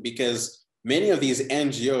interesting because many of these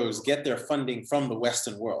NGOs get their funding from the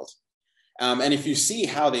Western world, and if you see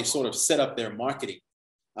how they sort of set up their marketing,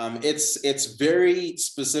 it's very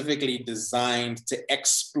specifically designed to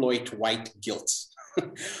exploit white guilt.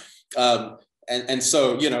 And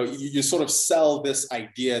so you sort of sell this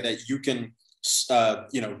idea that you can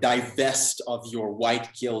divest of your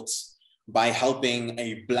white guilt by helping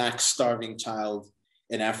a Black starving child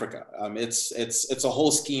in Africa. It's a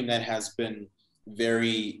whole scheme that has been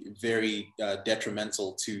very, very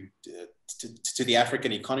detrimental to the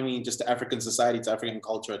African economy, just to African society, to African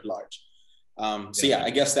culture at large. So yeah,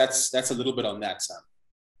 I guess that's a little bit on that, Sam.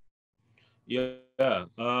 Yeah.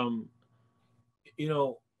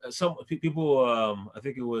 Some people, I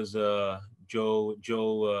think it was Joe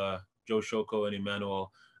Shoko and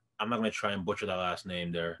Emmanuel. I'm not going to try and butcher that last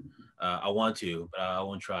name there. I want to, but I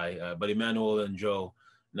won't try. But Emmanuel and Joe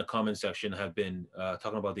in the comment section have been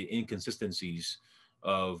talking about the inconsistencies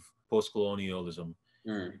of post-colonialism.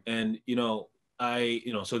 And, so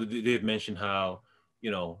they've mentioned how,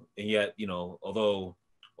 and yet, although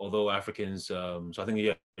Africans, so I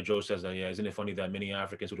think, Joe says that, isn't it funny that many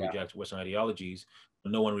Africans would reject Western ideologies,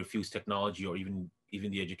 but no one refutes technology or even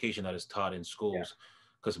the education that is taught in schools,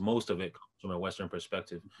 because most of it comes from a Western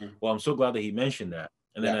perspective. Well, I'm so glad that he mentioned that.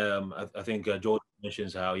 And then I think Joel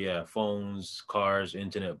mentions how, phones, cars,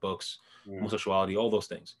 internet, books, homosexuality, all those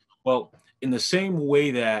things. Well, in the same way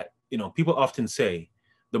that, people often say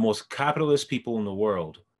the most capitalist people in the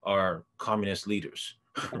world are communist leaders,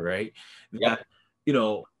 right? That,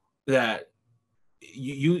 that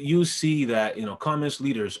you see that, communist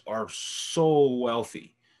leaders are so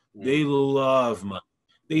wealthy. They love money.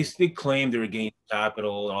 They claim they're against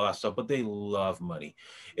capital and all that stuff, but they love money.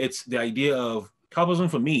 It's the idea of capitalism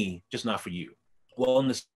for me, just not for you. Well, in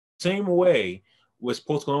the same way with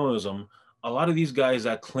post-colonialism, a lot of these guys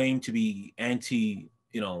that claim to be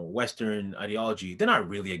Western ideology, they're not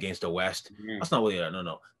really against the West. Mhm. That's not really,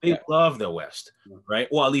 no. They Yeah. love the West, Mhm. right?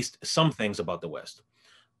 Well, at least some things about the West.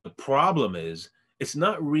 The problem is it's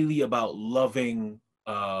not really about loving,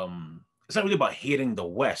 it's not really about hating the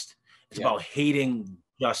West. It's Yeah. about hating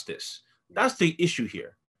justice. That's the issue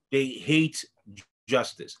here. They hate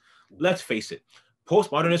justice. Let's face it.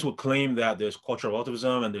 Postmodernists would claim that there's cultural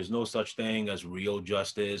relativism and there's no such thing as real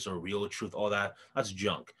justice or real truth. All that, that's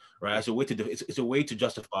junk, right? It's a way to it's a way to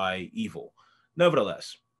justify evil.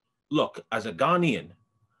 Nevertheless, look, as a Ghanaian,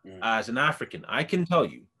 Mhm. as an African, I can tell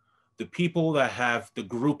you, the people that have the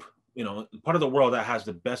group, part of the world that has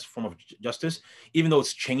the best form of justice, even though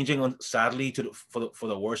it's changing sadly for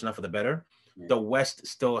the worse, not for the better, Mhm. the West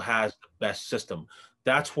still has the best system.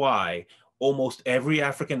 That's why almost every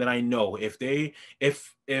African that I know, if they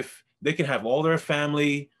can have all their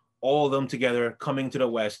family, all of them together coming to the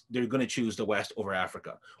West, they're going to choose the West over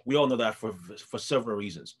Africa. We all know that for several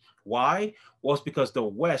reasons. Why? Well, it's because the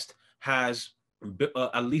West has,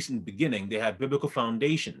 at least in the beginning, they had biblical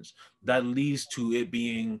foundations that leads to it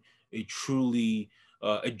being a truly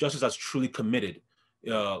a justice that's truly committed.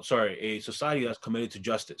 A society that's committed to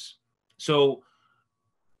justice. So,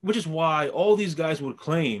 which is why all these guys would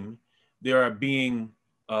claim they are being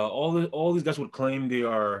all these guys would claim they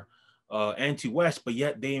are anti-West, but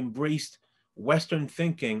yet they embraced Western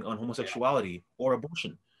thinking on homosexuality or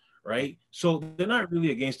abortion, right? So they're not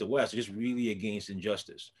really against the West; they're just really against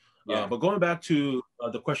injustice. Yeah. But going back to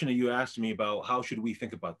the question that you asked me about how should we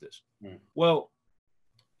think about this? Mhm. Well,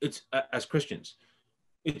 it's as Christians,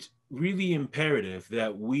 it's really imperative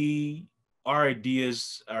that our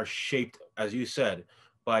ideas are shaped, as you said,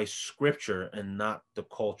 by scripture and not the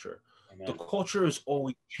culture. The Amen. culture is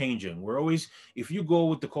always changing. We're always, if you go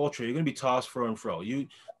with the culture, you're going to be tossed fro and fro.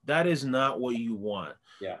 That is not what you want.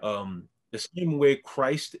 Yeah. The same way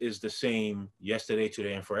Christ is the same yesterday,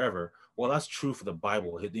 today, and forever. Well, that's true for the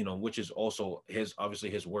Bible, which is also obviously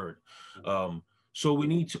his word. Um, so we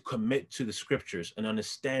need to commit to the scriptures and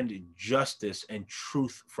understand justice and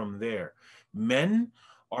truth from there. Men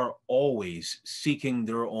are always seeking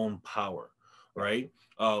their own power, right?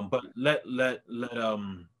 But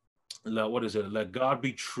what is it? Let God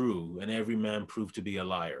be true and every man prove to be a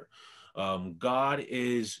liar. God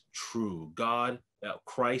is true.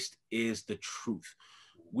 Christ is the truth.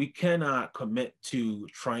 We cannot commit to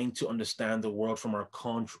trying to understand the world from our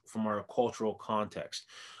cultural context.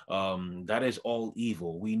 That is all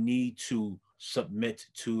evil. We need to submit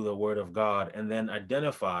to the word of God and then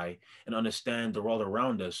identify and understand the world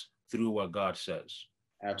around us through what God says.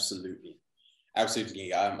 Absolutely.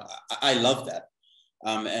 Absolutely. I love that.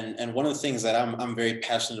 And one of the things that I'm very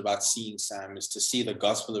passionate about seeing, Sam, is to see the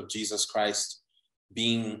gospel of Jesus Christ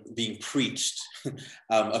being preached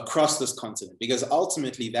across this continent, because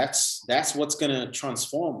ultimately that's what's going to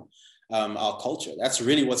transform our culture. That's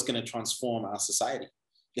really what's going to transform our society.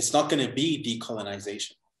 It's not going to be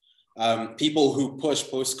decolonization. People who push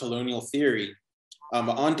post-colonial theory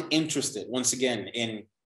aren't interested, once again,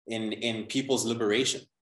 in people's liberation.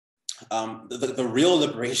 The real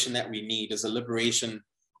liberation that we need is a liberation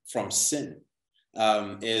from sin,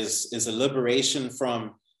 is a liberation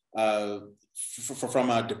from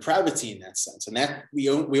our depravity in that sense, and that we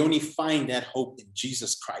only find that hope in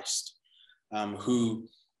Jesus Christ, who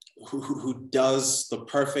does the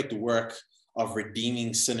perfect work of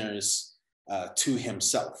redeeming sinners to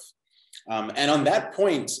Himself. And on that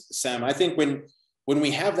point, Sam, I think when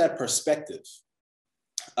we have that perspective,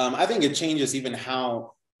 I think it changes even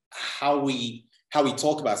how we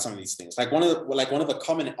talk about some of these things. Like one of the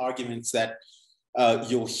common arguments that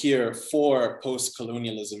you'll hear for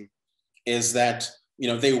post-colonialism is that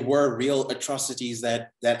they were real atrocities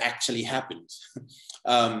that actually happened.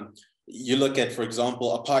 You look at, for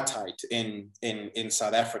example, apartheid in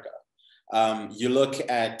South Africa. You look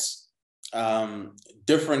at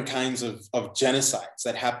different kinds of genocides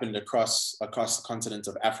that happened across the continent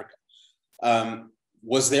of Africa.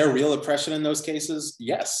 Was there real oppression in those cases?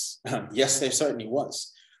 Yes. Yes, there certainly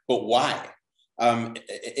was. But why?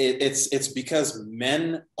 It's because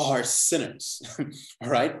men are sinners,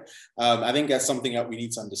 right? I think that's something that we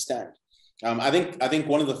need to understand. I think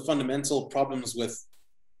one of the fundamental problems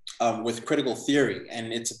with critical theory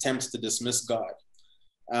and its attempts to dismiss God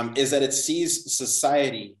is that it sees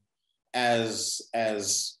society as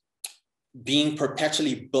being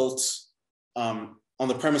perpetually built on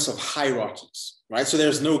the premise of hierarchies, right? So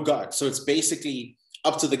there's no God. So it's basically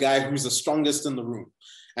up to the guy who's the strongest in the room.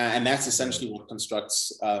 And that's essentially what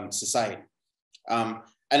constructs society. And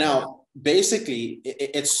now, basically,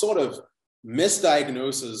 it sort of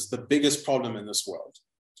misdiagnoses the biggest problem in this world,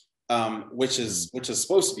 which is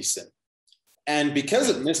supposed to be sin. And because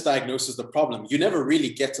it misdiagnoses the problem, you never really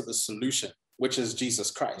get to the solution, which is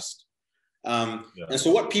Jesus Christ. And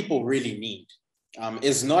so what people really need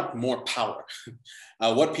is not more power.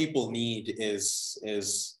 What people need is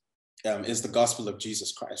the gospel of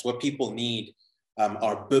Jesus Christ. What people need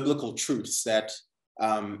are biblical truths that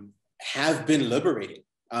have been liberating.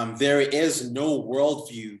 There is no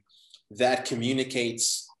worldview that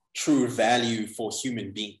communicates true value for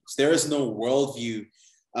human beings. There is no worldview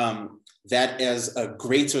that is a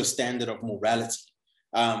greater standard of morality,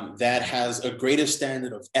 that has a greater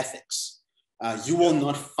standard of ethics. You will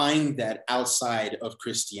not find that outside of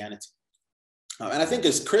Christianity. And I think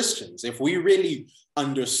as Christians, if we really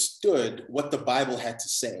understood what the Bible had to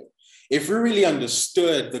say, if we really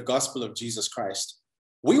understood the gospel of Jesus Christ,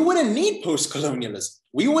 we wouldn't need post-colonialism.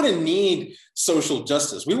 We wouldn't need social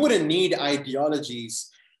justice. We wouldn't need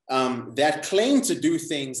ideologies that claim to do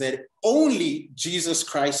things that only Jesus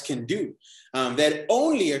Christ can do, that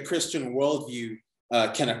only a Christian worldview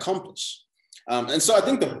can accomplish. And so I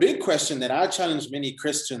think the big question that I challenge many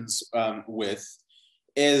Christians with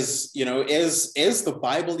is, is the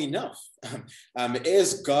Bible enough?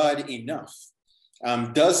 Is God enough?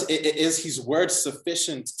 Is his word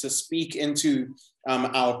sufficient to speak into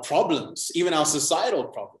our problems, even our societal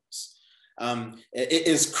problems?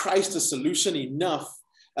 Is Christ a solution enough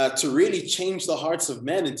to really change the hearts of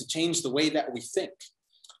men and to change the way that we think?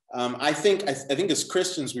 I think as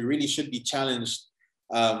Christians, we really should be challenged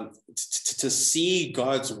to see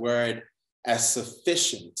God's word as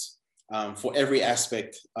sufficient for every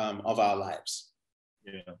aspect of our lives.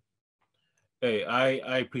 Yeah. Hey,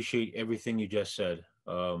 I appreciate everything you just said.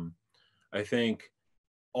 I think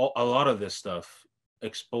a lot of this stuff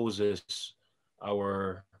exposes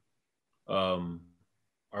our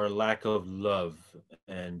lack of love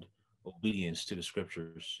and obedience to the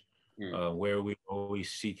scriptures, where we're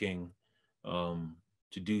always seeking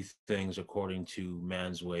to do things according to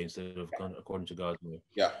man's way instead of according to God's way.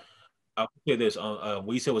 Yeah. I'll say this. What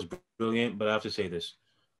you said was brilliant, but I have to say this.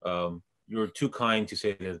 You're too kind to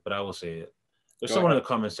say this, but I will say it. There's someone in the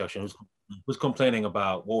comment section who's complaining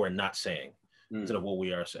about what we're not saying instead of what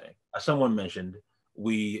we are saying. As someone mentioned,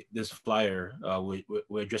 this flyer,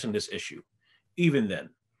 we're addressing this issue. Even then,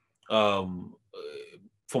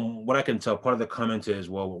 from what I can tell, part of the comment is,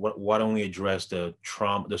 well, why don't we address the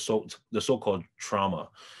trauma, the so-called trauma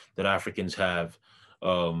that Africans have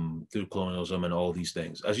through colonialism and all these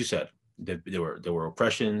things? As you said, there were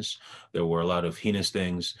oppressions, there were a lot of heinous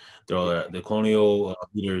things. The colonial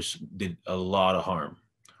leaders did a lot of harm.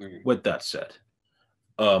 With that said,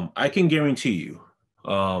 I can guarantee you,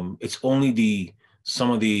 it's only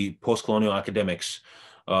some of the post-colonial academics,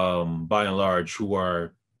 by and large, who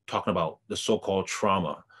are talking about the so-called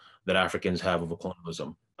trauma that Africans have over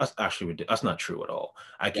colonialism. That's actually ridiculous. That's not true at all.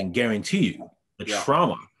 I can guarantee you the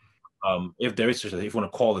trauma, if there is such a thing, if you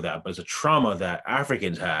want to call it that, but it's a trauma that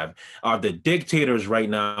Africans have, are the dictators right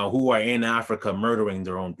now who are in Africa murdering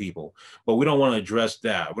their own people. But we don't want to address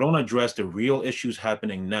that. We don't want to address the real issues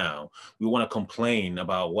happening now. We want to complain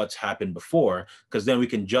about what's happened before, because then we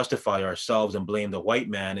can justify ourselves and blame the white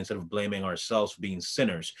man instead of blaming ourselves for being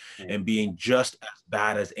sinners and being just as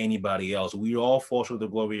bad as anybody else. We all fall short of the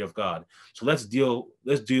glory of God. So let's deal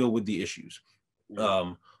with the issues.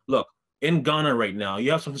 Look, in Ghana right now,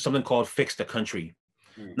 you have something called Fix the Country.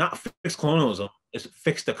 Not fix colonialism, it's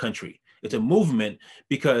Fix the Country. It's a movement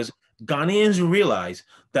because Ghanaians realize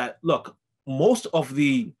that, look, most of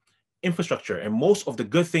the infrastructure and most of the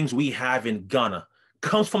good things we have in Ghana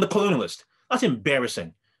comes from the colonialists. That's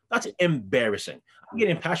embarrassing. That's embarrassing. I'm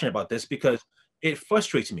getting passionate about this because it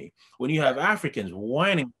frustrates me when you have Africans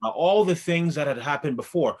whining about all the things that had happened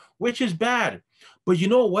before, which is bad. But you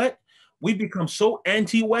know what? We've become so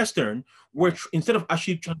anti-Western, where instead of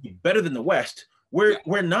actually trying to be better than the West, we're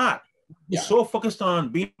not. We're so focused on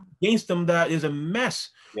being against them that is a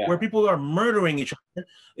mess, where people are murdering each other.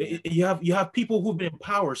 You have people who've been in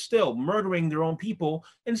power still murdering their own people,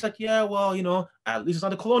 and it's like, yeah, well, at least it's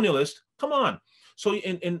not a colonialist. Come on. So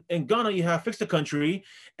in Ghana, you have Fix the Country,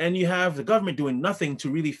 and you have the government doing nothing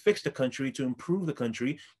to really fix the country, to improve the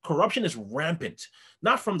country. Corruption is rampant,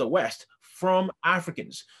 not from the West, from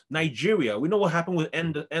Africans. Nigeria, we know what happened with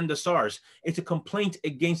End the SARS. It's a complaint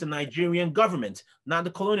against the Nigerian government, not the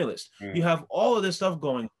colonialists. You have all of this stuff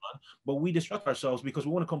going on, but we distract ourselves because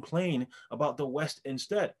we want to complain about the West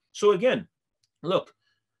instead. So again, look,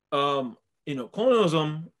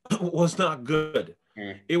 colonialism was not good.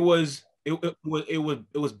 It was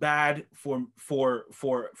bad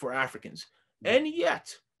for Africans, and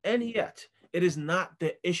yet it is not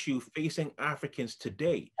the issue facing Africans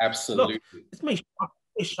today. Absolutely. Look, this may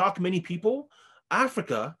shock many people.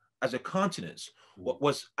 Africa as a continent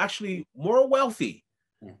was actually more wealthy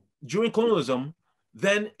during colonialism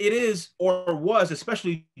than it is or was,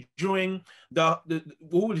 especially during the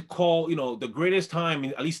what we would call, the greatest time,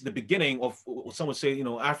 at least the beginning of, some would say,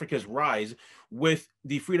 Africa's rise with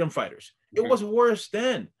the freedom fighters. It was worse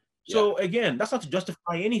then. So again, that's not to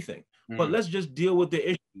justify anything, but let's just deal with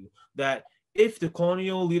the issue that if the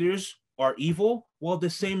colonial leaders are evil, well, the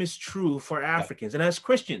same is true for Africans. And as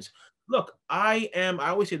Christians, look, I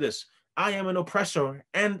always say this, I am an oppressor,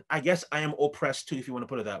 and I guess I am oppressed too, if you want to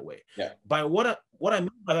put it that way. By what I mean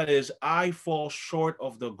by that is I fall short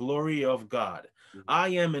of the glory of God. I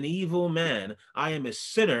am an evil man. I am a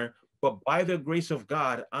sinner, but by the grace of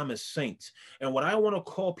God, I'm a saint. And what I want to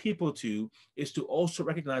call people to is to also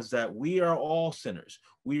recognize that we are all sinners.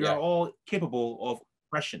 We are all capable of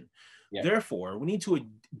oppression. Therefore, we need to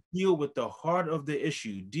deal with the heart of the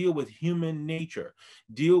issue, deal with human nature,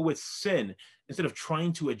 deal with sin, instead of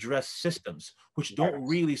trying to address systems, which don't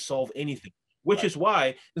really solve anything. Which is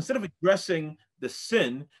why, instead of addressing the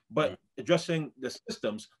sin, but addressing the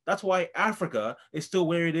systems, that's why Africa is still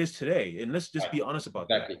where it is today. And let's just be honest about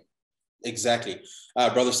that. Exactly.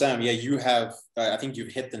 Brother Sam, you have, I think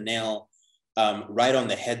you've hit the nail right on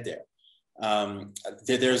the head there.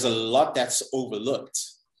 There's a lot that's overlooked,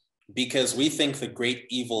 because we think the great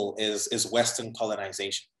evil is Western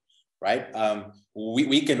colonization, right?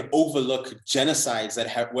 We can overlook genocides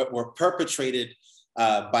that were perpetrated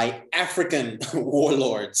by African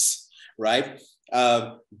warlords, right?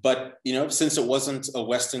 But since it wasn't a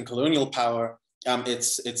Western colonial power,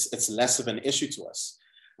 it's less of an issue to us.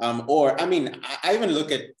 I even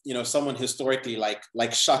look at someone historically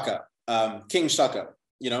like Shaka, King Shaka,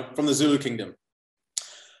 from the Zulu kingdom.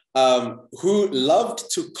 Who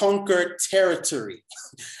loved to conquer territory,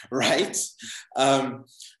 right?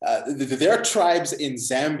 There are tribes in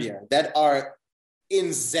Zambia that are in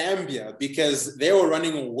Zambia because they were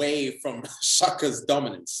running away from Shaka's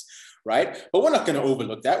dominance, right? But we're not going to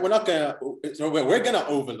overlook that. We're going to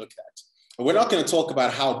overlook that. We're not going to talk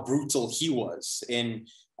about how brutal he was in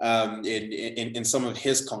some of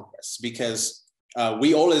his conquests, because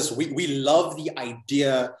we love the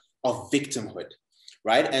idea of victimhood.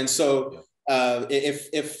 Right. And so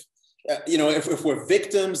if we're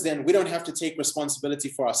victims, then we don't have to take responsibility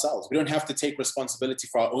for ourselves. We don't have to take responsibility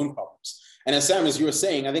for our own problems. And as Sam, as you were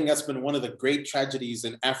saying, I think that's been one of the great tragedies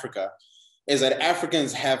in Africa, is that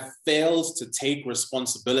Africans have failed to take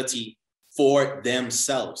responsibility for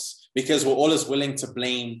themselves, because we're always willing to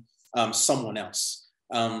blame someone else.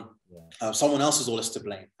 Someone else is always to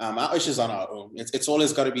blame. Our issues on our own. It's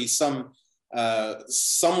always got to be someone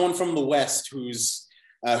from the West who's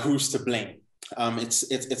to blame.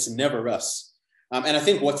 It's never us. And I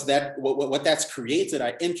think what that's created,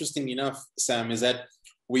 interestingly enough, Sam, is that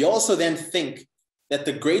we also then think that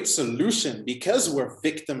the great solution, because we're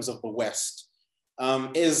victims of the West,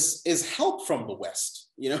 is help from the West.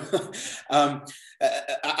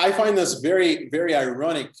 I find this very, very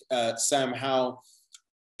ironic, Sam, how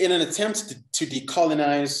in an attempt to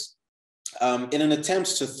decolonize, in an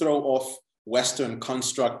attempt to throw off Western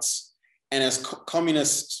constructs, and as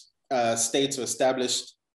communist states are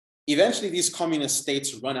established, eventually these communist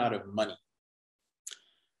states run out of money.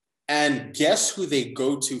 And guess who they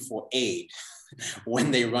go to for aid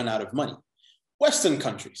when they run out of money? Western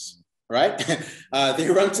countries, right? They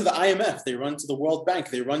run to the IMF, they run to the World Bank,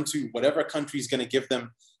 they run to whatever country is going to give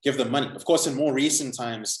them money. Of course, in more recent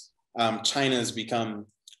times, China has become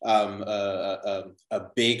a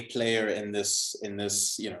big player in this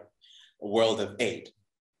world of aid.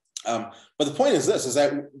 But the point is this, is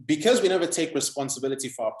that because we never take responsibility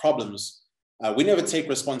for our problems, we never take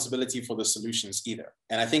responsibility for the solutions either.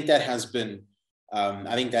 And I think that has been,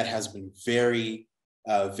 very,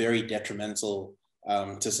 very detrimental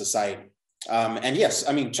to society. And yes,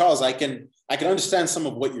 Charles, I can understand some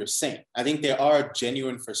of what you're saying. I think there are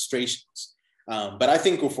genuine frustrations. But I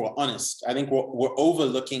think if we're honest, I think we're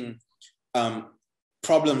overlooking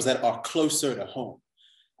problems that are closer to home.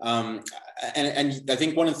 And I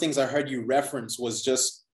think one of the things I heard you reference was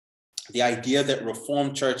just the idea that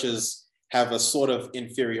Reformed churches have a sort of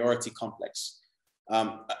inferiority complex.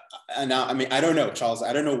 And now, I don't know, Charles,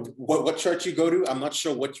 I don't know what church you go to. I'm not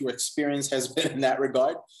sure what your experience has been in that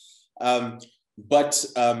regard. But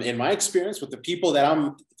in my experience with the people that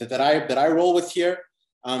I roll with here,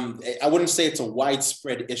 I wouldn't say it's a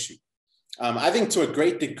widespread issue. I think to a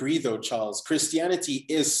great degree, though, Charles, Christianity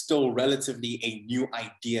is still relatively a new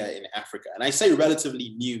idea in Africa. And I say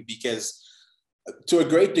relatively new because to a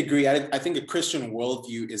great degree, I think a Christian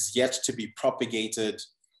worldview is yet to be propagated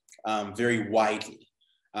very widely.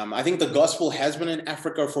 I think the gospel has been in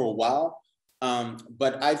Africa for a while,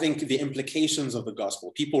 But I think the implications of the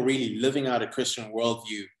gospel, people really living out a Christian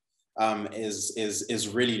worldview, is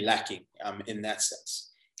really lacking in that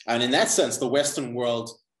sense. And in that sense, the Western world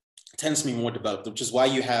tends to be more developed, which is why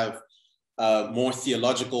you have more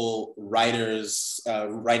theological writers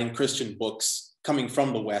writing Christian books coming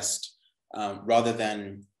from the West, rather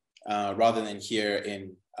than here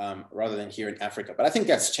in Africa. But I think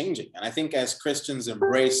that's changing, and I think as Christians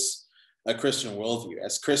embrace a Christian worldview,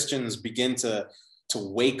 as Christians begin to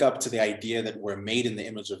wake up to the idea that we're made in the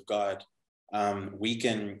image of God, we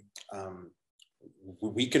can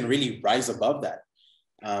really rise above that.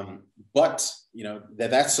 But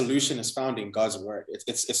that solution is found in God's word.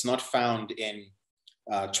 It's not found in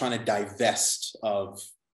trying to divest of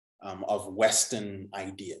Western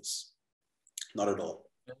ideas. Not at all.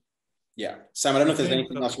 Yeah, Sam, I don't know if there's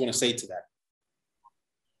anything else you want to say to that.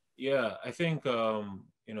 Yeah, I think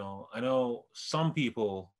I know some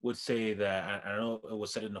people would say that, I know it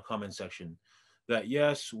was said in the comment section, that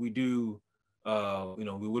yes, we do,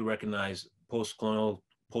 we would recognize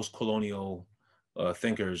post-colonial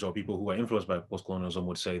thinkers or people who are influenced by post-colonialism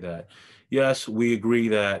would say that, yes, we agree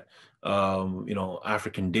that,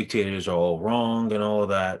 African dictators are all wrong and all of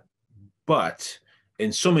that, but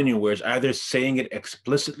in so many words, either saying it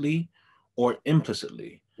explicitly or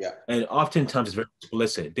implicitly. Yeah. And oftentimes it's very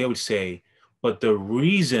explicit. They would say, but the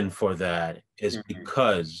reason for that is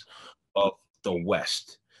because of the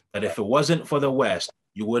West. That if it wasn't for the West,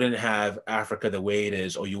 you wouldn't have Africa the way it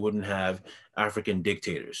is, or you wouldn't have African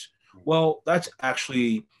dictators. Well, that's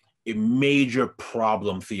actually a major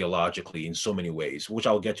problem theologically in so many ways, which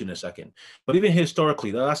I'll get to in a second. But even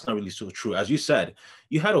historically, that's not really so true. As you said,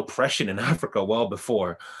 you had oppression in Africa well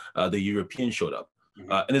before the Europeans showed up.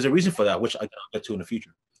 And there's a reason for that, which I'll get to in the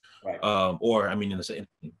future. Right.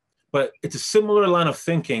 But it's a similar line of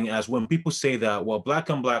thinking as when people say that, well, black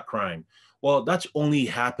on black crime, well, that's only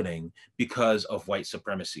happening because of white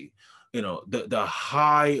supremacy. The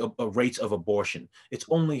high rates of abortion, it's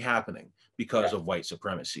only happening because of white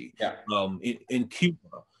supremacy. Yeah. In Cuba,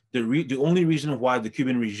 the only reason why the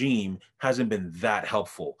Cuban regime hasn't been that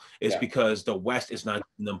helpful is because the West is not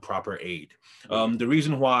giving them proper aid. The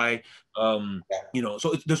reason why, so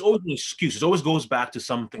there's always an excuse. It always goes back to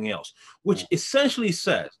something else, which essentially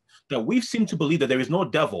says that we seem to believe that there is no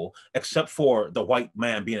devil except for the white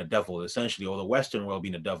man being a devil, essentially, or the Western world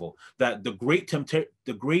being a devil. That the great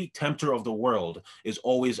tempter of the world is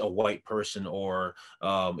always a white person or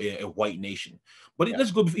a white nation. But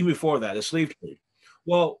let's go even before that, the slave trade.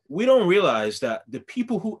 Well, we don't realize that the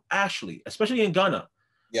people who actually, especially in Ghana,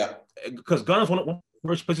 because Ghana is one of the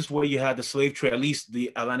first places where you had the slave trade, at least the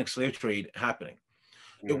Atlantic slave trade happening.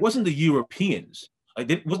 It wasn't the Europeans.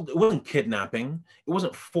 It wasn't kidnapping. It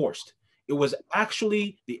wasn't forced. It was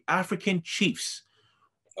actually the African chiefs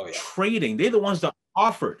trading. They're the ones that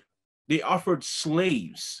offered. They offered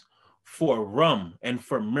slaves for rum and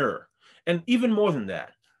for myrrh. And even more than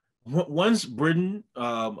that, once Britain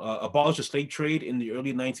abolished the slave trade in the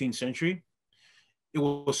early 19th century, it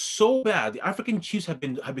was so bad. The African chiefs had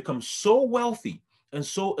become so wealthy and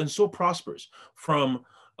so prosperous from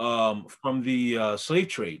the slave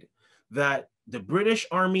trade that the British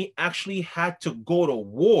Army actually had to go to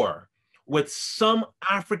war with some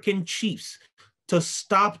African chiefs to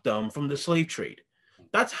stop them from the slave trade.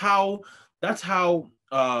 That's how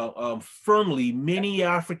firmly many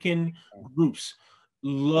African groups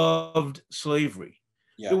loved slavery.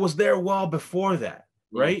 It was there well before that,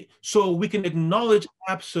 right? So we can acknowledge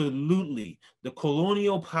absolutely the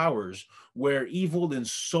colonial powers were evil in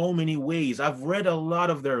so many ways. I've read a lot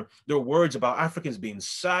of their words about Africans being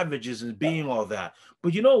savages and being all that.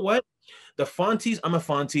 But you know what? The Fantis, I'm a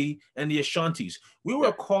Fanti, and the Ashantis, we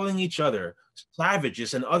were calling each other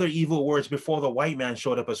savages and other evil words before the white man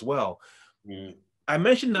showed up as well. I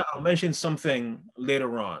mentioned that I'll mention something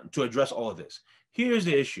later on to address all of this. Here's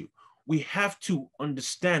the issue. We have to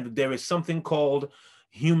understand that there is something called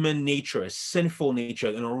human nature, a sinful nature,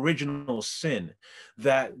 an original sin,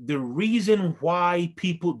 that the reason why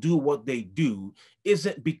people do what they do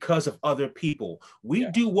isn't because of other people. We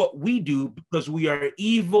do what we do because we are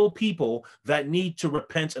evil people that need to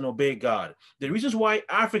repent and obey God. The reasons why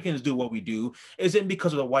Africans do what we do isn't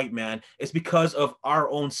because of the white man, it's because of our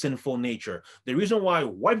own sinful nature. The reason why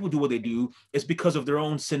white people do what they do is because of their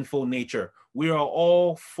own sinful nature. We are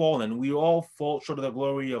all fallen. We all fall short of the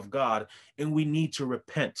glory of God, and we need to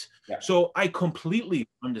repent. So I completely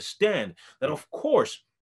understand that, of course,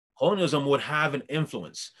 colonialism would have an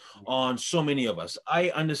influence on so many of us. I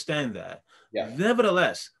understand that.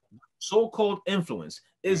 Nevertheless, so-called influence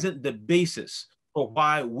isn't the basis for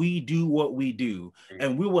why we do what we do.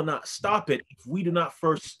 And we will not stop it if we do not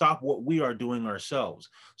first stop what we are doing ourselves.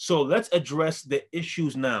 So let's address the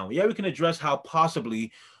issues now. Yeah, we can address how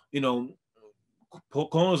possibly,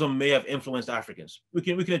 colonialism may have influenced Africans. We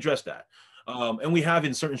can address that. And we have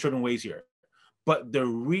in certain ways here. But the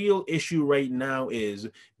real issue right now is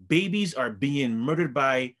babies are being murdered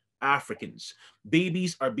by Africans.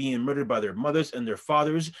 Babies are being murdered by their mothers and their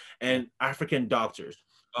fathers and African doctors.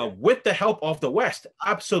 With the help of the West,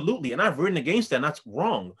 absolutely. And I've written against that, and that's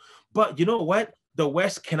wrong. But you know what? The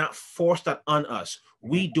West cannot force that on us.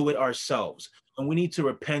 We do it ourselves, and we need to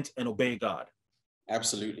repent and obey God.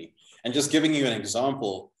 Absolutely. And just giving you an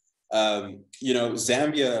example,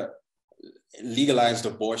 Zambia legalized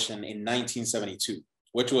abortion in 1972,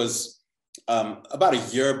 which was about a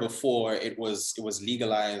year before it was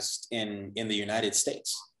legalized in the United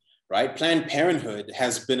States, right? Planned Parenthood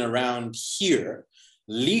has been around here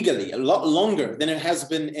legally a lot longer than it has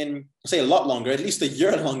been a lot longer, at least a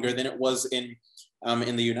year longer than it was in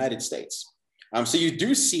the United States. So you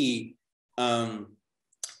do see a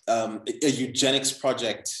eugenics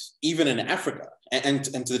project even in Africa, and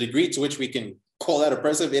to the degree to which we can call that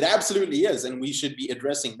oppressive, it absolutely is, and we should be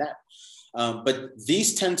addressing that. But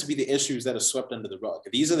these tend to be the issues that are swept under the rug.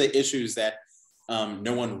 These are the issues that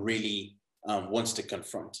no one really wants to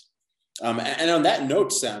confront. And on that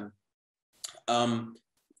note, Sam,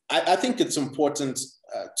 I think it's important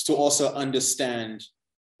to also understand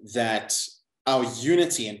that our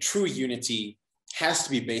unity and true unity has to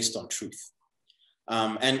be based on truth.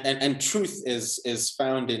 And truth is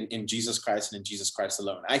found in Jesus Christ and in Jesus Christ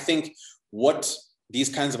alone. I think what these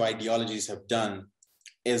kinds of ideologies have done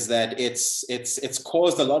is that it's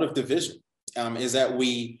caused a lot of division. Is that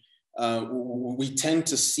we tend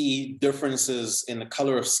to see differences in the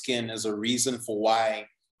color of skin as a reason for why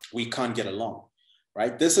we can't get along,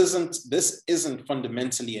 right? This isn't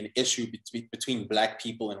fundamentally an issue between Black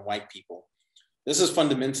people and white people. This is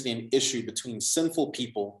fundamentally an issue between sinful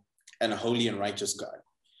people and a holy and righteous God.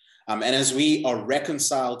 And as we are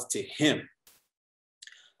reconciled to Him,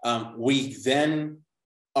 we then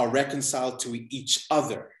are reconciled to each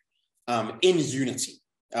other in unity.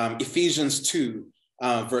 Ephesians 2,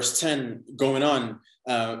 verse 10, going on,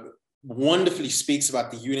 wonderfully speaks about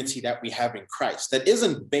the unity that we have in Christ that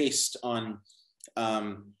isn't based on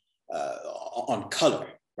color,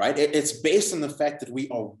 right? It's based on the fact that we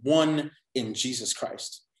are one in Jesus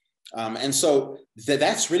Christ. And so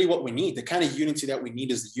that's really what we need. The kind of unity that we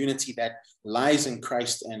need is the unity that lies in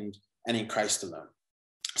Christ and in Christ alone.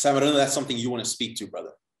 Sam, I don't know if that's something you want to speak to,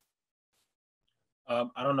 brother.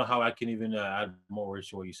 I don't know how I can even add more words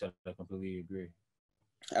to what you said. I completely agree.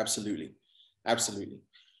 Absolutely.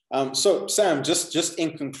 So Sam, just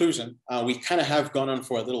in conclusion, we kind of have gone on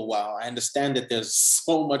for a little while. I understand that there's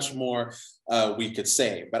so much more we could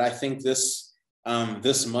say, but I think this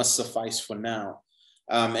must suffice for now.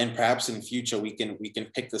 And perhaps in the future we can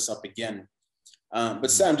pick this up again.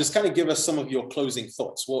 But Sam, just kind of give us some of your closing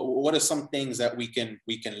thoughts. What are some things that we can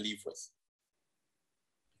leave with?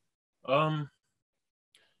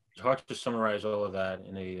 It's hard to summarize all of that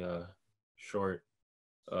in a short.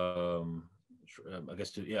 I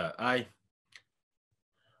guess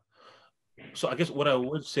So I guess what I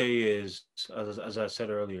would say is, as I said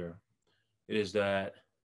earlier, is that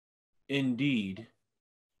indeed,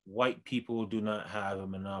 white people do not have a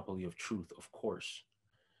monopoly of truth, of course.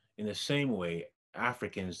 In the same way,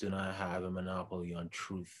 Africans do not have a monopoly on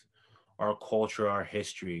truth. Our culture, our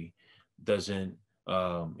history doesn't,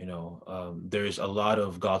 there's a lot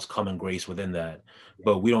of God's common grace within that,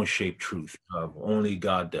 but we don't shape truth. Only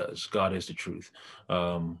God does. God is the truth.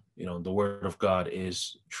 The word of God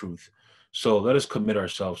is truth. So let us commit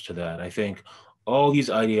ourselves to that. I think all these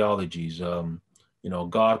ideologies,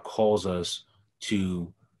 God calls us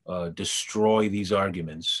to destroy these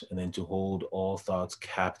arguments and then to hold all thoughts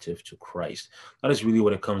captive to Christ. That is really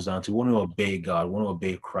what it comes down to. We want to obey God. We want to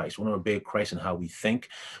obey Christ. We want to obey Christ in how we think.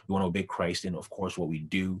 We want to obey Christ in, of course, what we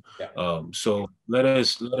do. Yeah. So let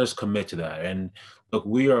us commit to that. And look,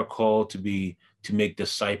 we are called to make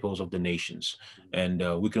disciples of the nations, and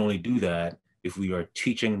we can only do that if we are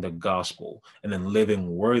teaching the gospel and then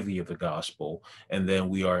living worthy of the gospel, and then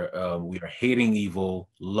we are hating evil,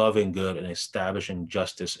 loving good, and establishing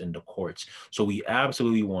justice in the courts. So we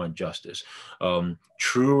absolutely want justice.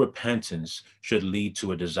 True repentance should lead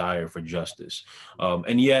to a desire for justice.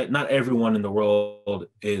 And yet, not everyone in the world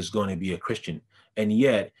is going to be a Christian. And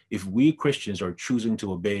yet, if we Christians are choosing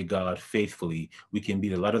to obey God faithfully, we can be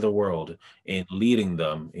the light of the world in leading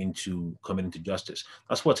them into coming to justice.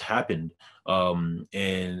 That's what's happened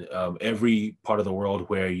in every part of the world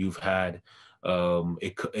where you've had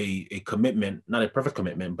a commitment, not a perfect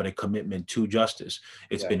commitment, but a commitment to justice.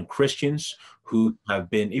 It's Yeah. been Christians who have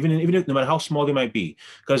been, even if, no matter how small they might be,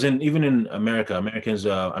 because even in America,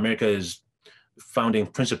 America's founding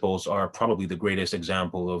principles are probably the greatest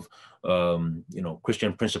example of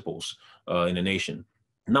Christian principles in a nation.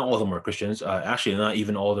 Not all of them were Christians. Actually, not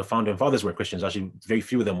even all the founding fathers were Christians. Actually, very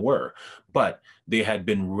few of them were. But they had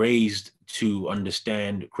been raised to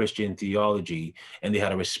understand Christian theology, and they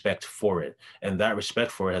had a respect for it. And that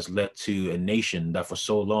respect for it has led to a nation that for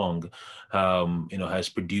so long, has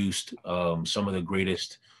produced some of the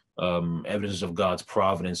greatest evidence of God's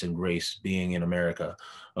providence and grace being in America.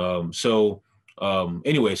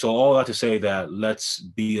 Anyway, so all that to say that let's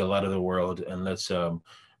be a light of the world, and let's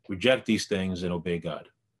reject these things and obey God.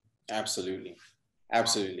 Absolutely.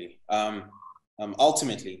 Absolutely.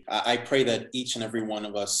 Ultimately, I pray that each and every one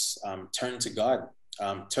of us turn to God,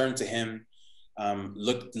 turn to him,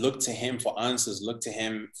 look to him for answers, look to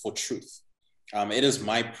him for truth. It is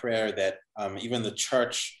my prayer that even the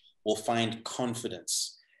church will find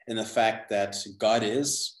confidence in the fact that God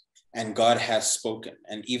is and God has spoken.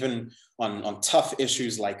 And even on tough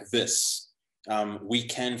issues like this, we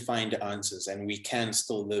can find answers, and we can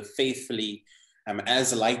still live faithfully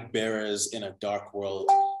as light bearers in a dark world,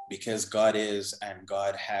 because God is and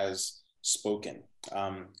God has spoken.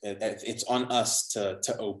 It's on us to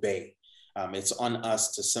obey. It's on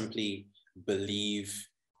us to simply believe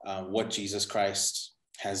what Jesus Christ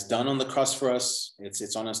has done on the cross for us.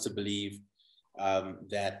 It's on us to believe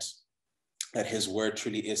that his word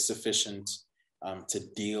truly is sufficient to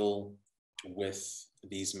deal with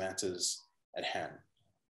these matters at hand.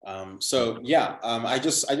 I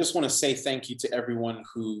just want to say thank you to everyone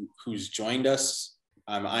who's joined us.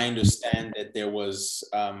 I understand that there was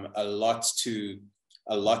a lot to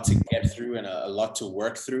get through and a lot to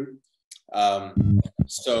work through. Hopefully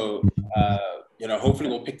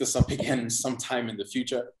we'll pick this up again sometime in the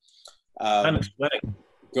future.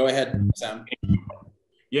 Go ahead, Sam.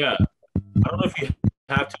 Yeah, I don't know if you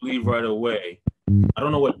have to leave right away. I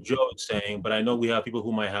don't know what Joe is saying, but I know we have people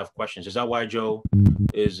who might have questions. Is that why Joe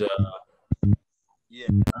is?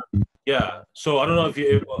 Yeah. So I don't know if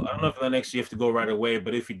Lennox you have to go right away,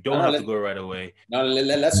 but if you don't have to go right away, no,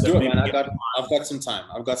 let's do it, man. I've got some time.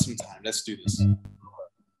 Let's do this.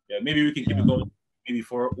 Yeah, maybe we can keep it going. Maybe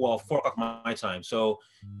 4 o'clock my time. So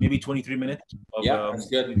maybe 23 minutes. That's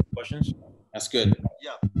good. Questions. That's good.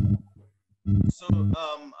 Yeah. So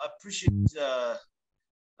I appreciate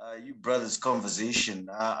you brothers' conversation.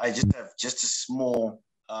 I just have a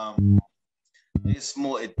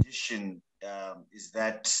small addition. Is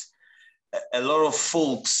that a lot of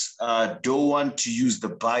folks don't want to use the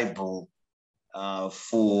Bible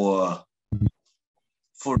for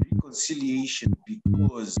reconciliation,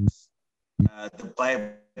 because the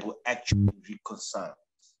Bible actually reconciles.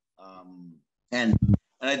 And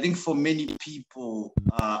I think for many people,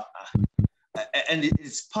 and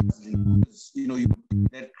it's puzzling because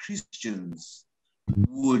that Christians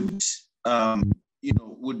would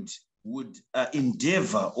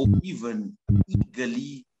endeavor or even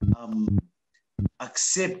eagerly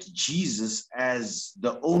accept Jesus as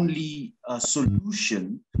the only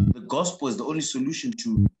solution. The gospel is the only solution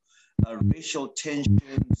to racial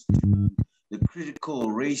tensions, to the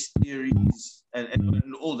critical race theories,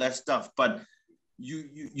 and all that stuff. But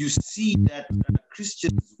you see that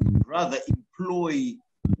Christians would rather employ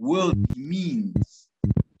worldly means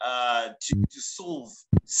to solve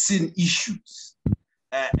sin issues.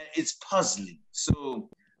 It's puzzling. So,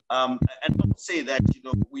 and I would say that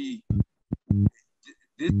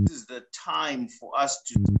this is the time for us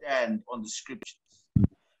to stand on the scriptures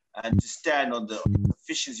and to stand on the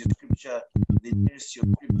sufficiency of scripture, the inerrancy of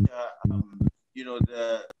scripture,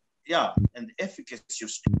 and the efficacy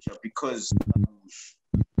of scripture, because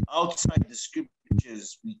outside the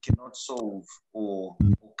scriptures we cannot solve or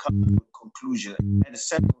come to a conclusion. And as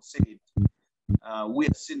Samuel said, we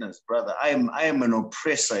are sinners, brother. I am an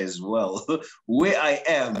oppressor as well. Where I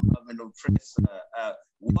am, I'm an oppressor.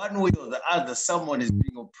 One way or the other, someone is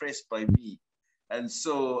being oppressed by me. And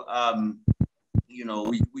so,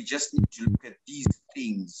 we just need to look at these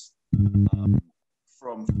things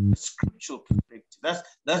from a scriptural perspective.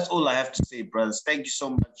 That's all I have to say, brothers. Thank you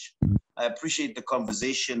so much. I appreciate the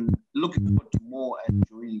conversation. Looking forward to more and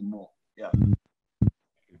joining more. Yeah.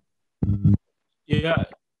 Yeah.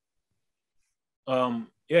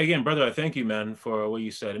 Again, brother, I thank you, man, for what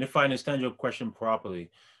you said. And if I understand your question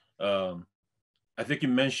properly, I think you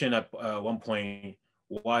mentioned at one point,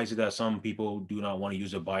 why is it that some people do not want to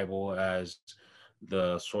use the Bible as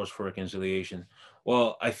the source for reconciliation?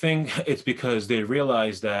 Well, I think it's because they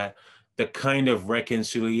realize that the kind of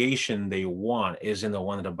reconciliation they want isn't the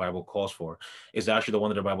one that the Bible calls for. It's actually the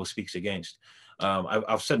one that the Bible speaks against.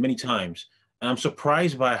 I've said many times, and I'm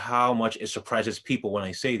surprised by how much it surprises people when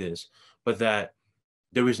I say this, but that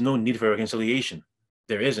there is no need for reconciliation.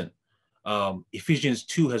 There isn't. Ephesians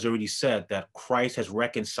 2 has already said that Christ has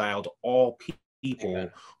reconciled all people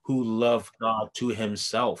Amen. Who love God to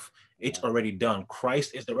himself. It's already done.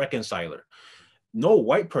 Christ is the reconciler. No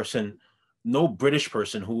white person, no British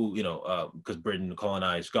person who, because Britain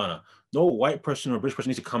colonized Ghana, no white person or British person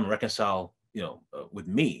needs to come and reconcile, with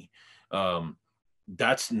me.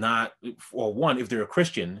 That's not, for one, if they're a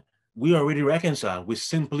Christian, we are already reconciled. We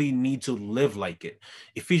simply need to live like it.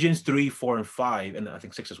 Ephesians 3, 4, and 5, and I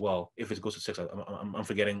think 6 as well. If it goes to 6, I'm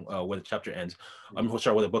forgetting where the chapter ends. I'm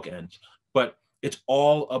sorry, where the book ends. But it's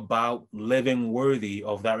all about living worthy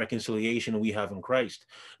of that reconciliation we have in Christ.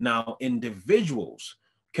 Now, individuals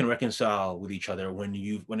can reconcile with each other when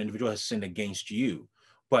an individual has sinned against you,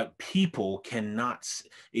 but people cannot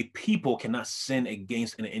sin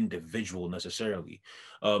against an individual necessarily.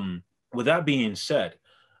 With that being said,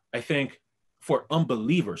 I think for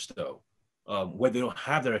unbelievers, though, where they don't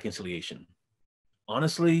have the reconciliation,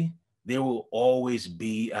 honestly, they will always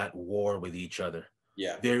be at war with each other.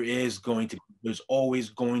 Yeah. There's always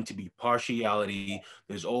going to be partiality.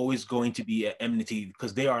 There's always going to be enmity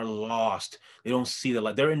because they are lost. They don't see the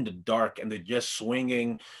light. They're in the dark and they're just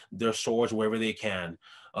swinging their swords wherever they can.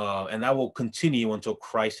 And that will continue until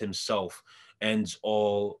Christ himself ends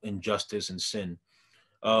all injustice and sin.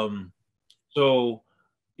 So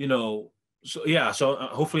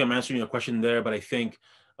hopefully I'm answering your question there, but I think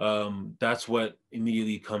that's what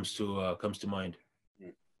immediately comes to mind.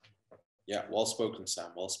 Yeah, well spoken,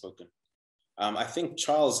 Sam. Well spoken. I think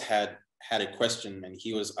Charles had a question, and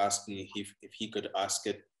he was asking if he could ask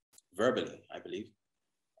it verbally, I believe.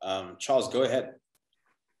 Charles, go ahead.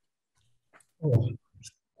 Oh,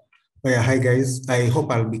 yeah, hi guys. I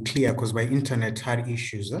hope I'll be clear because my internet had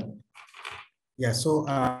issues. Yeah, so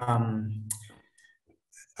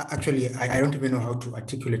actually, I don't even know how to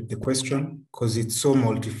articulate the question because it's so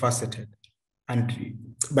multifaceted.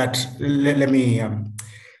 But let me,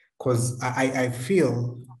 because I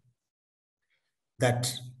feel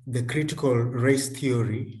that the critical race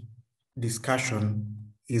theory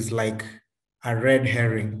discussion is like a red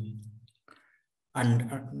herring.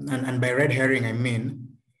 And by red herring, I mean,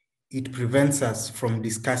 it prevents us from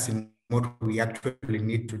discussing what we actually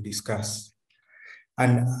need to discuss.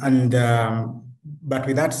 But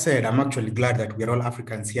with that said, I'm actually glad that we're all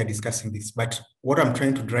Africans here discussing this. But what I'm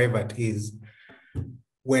trying to drive at is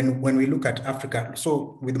when we look at Africa,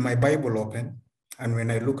 so with my Bible open, and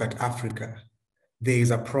when I look at Africa, there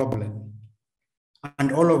is a problem.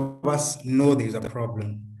 And all of us know there's a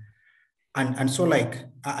problem. And so like,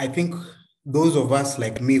 I think those of us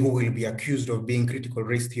like me who will be accused of being critical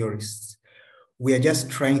race theorists, we are just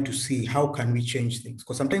trying to see how can we change things?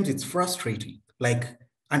 Because sometimes it's frustrating. Like,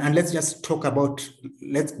 and let's just talk about,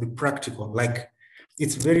 let's be practical. Like,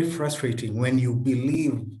 it's very frustrating when you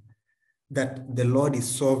believe that the Lord is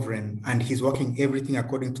sovereign and he's working everything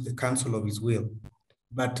according to the counsel of his will.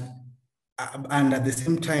 But, and at the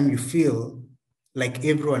same time, you feel like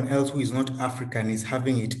everyone else who is not African is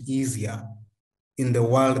having it easier in the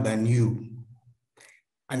world than you.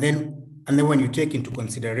 And then when you take into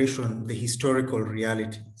consideration the historical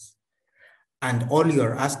realities, and all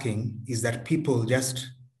you're asking is that people just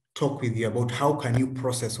talk with you about how can you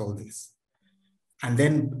process all this. And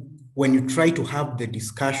then when you try to have the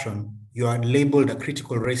discussion, you are labeled a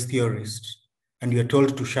critical race theorist and you're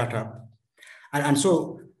told to shut up. And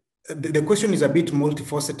so the question is a bit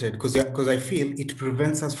multifaceted because I feel it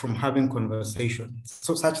prevents us from having conversations.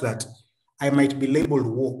 So such that I might be labeled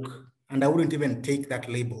woke and I wouldn't even take that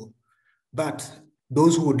label. But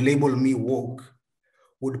those who would label me woke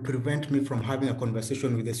would prevent me from having a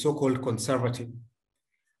conversation with a so-called conservative.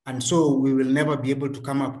 And so we will never be able to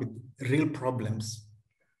come up with real problems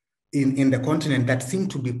in the continent that seem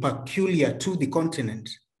to be peculiar to the continent,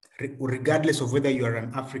 regardless of whether you are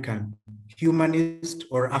an African humanist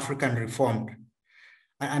or African reformed.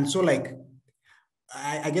 And so like,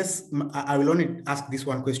 I guess I will only ask this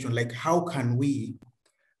one question, like how can we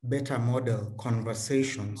better model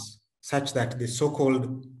conversations such that the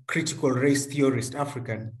so-called critical race theorist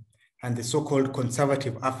African and the so-called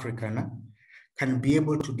conservative African can be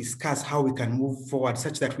able to discuss how we can move forward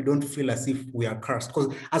such that we don't feel as if we are cursed.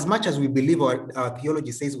 Because as much as we believe our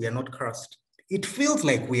theology says we are not cursed, it feels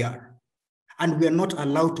like we are. And we are not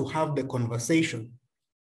allowed to have the conversation.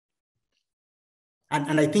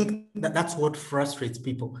 And I think that that's what frustrates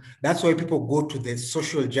people. That's why people go to the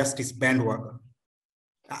social justice bandwagon.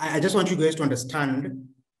 I just want you guys to understand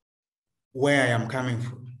where I am coming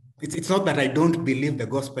from. It's not that I don't believe the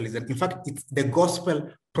gospel is, in fact, it's the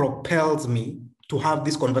gospel propels me to have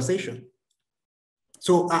this conversation.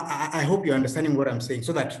 So I hope you're understanding what I'm saying,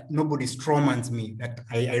 so that nobody strawmans me that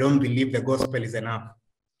I don't believe the gospel is enough,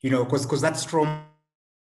 because that's straw.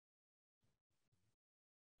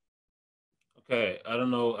 Okay, I don't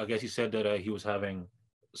know. I guess he said that he was having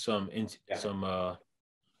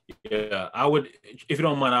yeah. I would, if you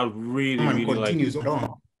don't mind, I would really continues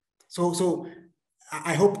on. So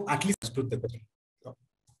I hope at least I understood the question.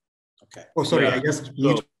 Okay. Oh, sorry, yeah. I just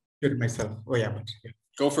muted myself. Oh yeah, but yeah.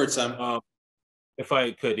 Go for it, Sam. If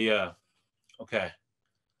I could, yeah. Okay.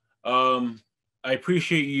 I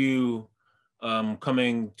appreciate you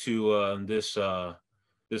coming to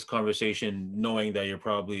this conversation, knowing that you're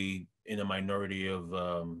probably in a minority of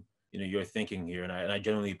your thinking here, and I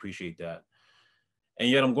genuinely appreciate that. And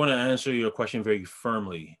yet, I'm going to answer your question very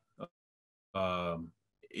firmly.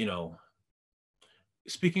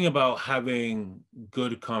 Speaking about having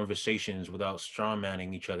good conversations without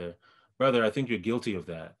strawmanning each other, brother, I think you're guilty of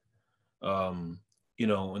that.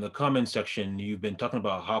 In the comment section, you've been talking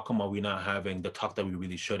about how come are we not having the talk that we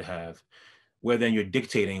really should have, where then you're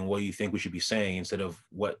dictating what you think we should be saying instead of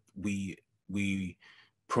what we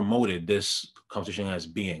promoted this conversation as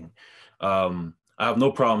being. I have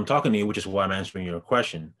no problem talking to you, which is why I'm answering your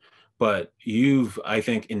question. But I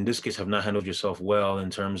think in this case, have not handled yourself well in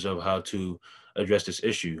terms of how to address this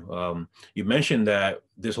issue. You mentioned that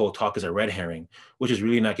this whole talk is a red herring, which is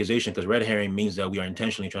really an accusation, because red herring means that we are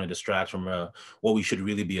intentionally trying to distract from what we should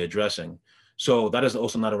really be addressing. So that is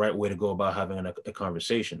also not a right way to go about having a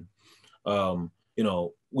conversation. We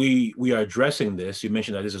are addressing this. You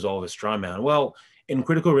mentioned that this is all a straw man. Well, in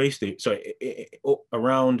critical race theory,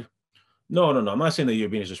 around. No, I'm not saying that you're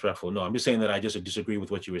being disrespectful. No, I'm just saying that I just disagree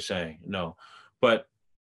with what you were saying. No, but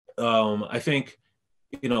I think,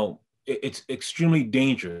 it's extremely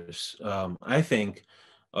dangerous. I think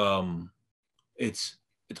it's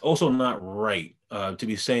also not right to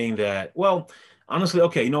be saying that. Well, honestly,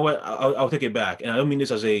 okay, you know what? I'll take it back, and I don't mean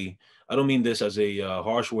this as a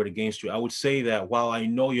harsh word against you. I would say that while I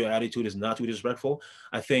know your attitude is not too disrespectful,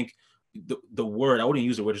 I think the word, I wouldn't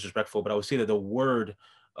use the word disrespectful, but I would say that the word,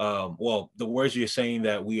 the words you're saying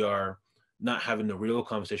that we are not having the real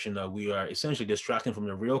conversation, that we are essentially distracting from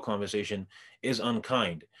the real conversation, is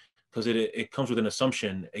unkind, because it comes with an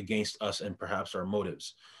assumption against us and perhaps our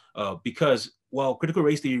motives. Because while critical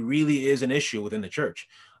race theory really is an issue within the church,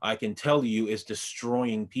 I can tell you it's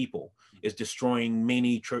destroying people, it's destroying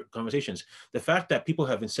many church conversations. The fact that people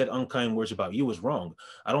have said unkind words about you is wrong.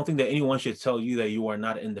 I don't think that anyone should tell you that you are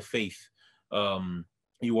not in the faith.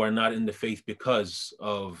 You are not in the faith because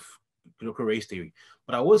of critical race theory.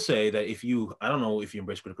 But I will say that I don't know if you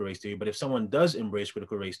embrace critical race theory, but if someone does embrace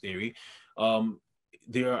critical race theory,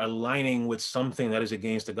 they are aligning with something that is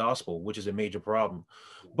against the gospel, which is a major problem.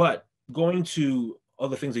 But going to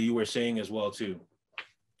other things that you were saying as well too.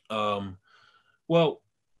 Well,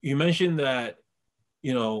 you mentioned that,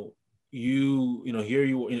 here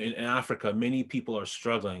in Africa, many people are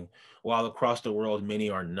struggling, while across the world, many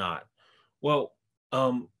are not. Well,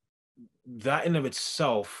 that in of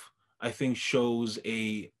itself, I think, shows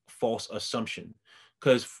a false assumption,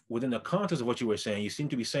 because within the context of what you were saying, you seem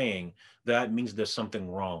to be saying that means there's something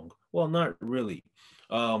wrong. Well, not really.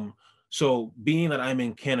 So being that I'm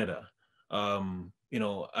in Canada,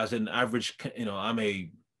 as an average,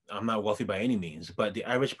 I'm not wealthy by any means, but the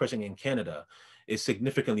average person in Canada is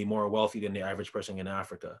significantly more wealthy than the average person in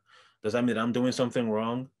Africa. Does that mean I'm doing something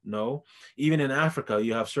wrong? No. Even in Africa,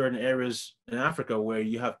 you have certain areas in Africa where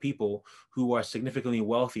you have people who are significantly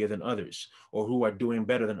wealthier than others, or who are doing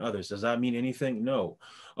better than others. Does that mean anything? No.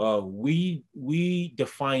 We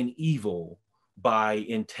define evil by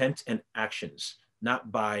intent and actions,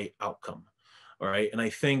 not by outcome. All right. And I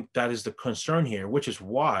think that is the concern here, which is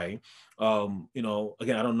why, again,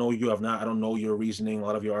 I don't know I don't know your reasoning, a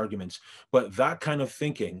lot of your arguments, but that kind of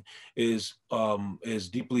thinking is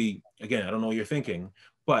deeply, again, I don't know your thinking,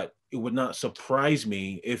 but it would not surprise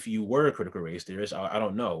me if you were a critical race theorist. I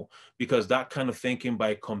don't know, because that kind of thinking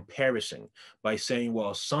by comparison, by saying,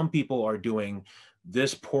 well, some people are doing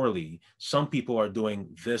this poorly, some people are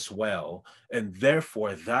doing this well, and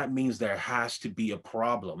therefore that means there has to be a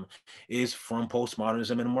problem, is from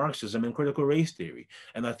postmodernism and Marxism and critical race theory.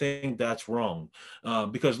 And I think that's wrong,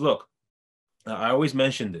 because look, I always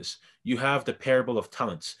mention this. You have the parable of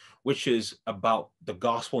talents, which is about the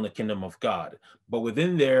gospel and the kingdom of God. But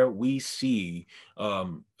within there, we see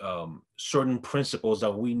certain principles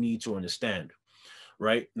that we need to understand,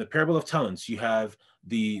 right? In the parable of talents, you have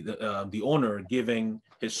the owner giving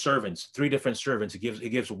his servants, 3 different servants. He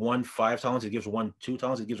gives one 5 talents, he gives one 2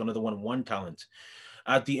 talents, he gives another one 1 talent.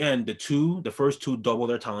 At the end, the first 2 double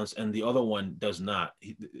their talents, and the other one does not.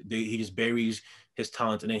 He just buries his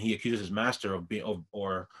talent, and then he accuses his master of being,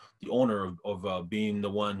 or the owner of being the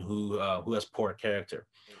one who has poor character.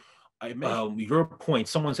 Your point,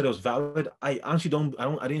 someone said it was valid. I honestly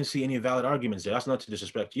I didn't see any valid arguments there. That's not to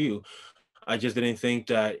disrespect you. I just didn't think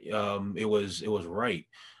that it was right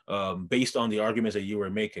based on the arguments that you were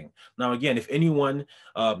making. Now, again, if anyone,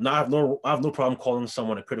 now I have no problem calling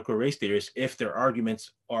someone a critical race theorist if their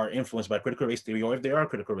arguments are influenced by critical race theory, or if they are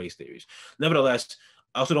critical race theories. Nevertheless,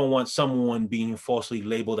 I also don't want someone being falsely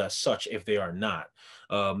labeled as such if they are not.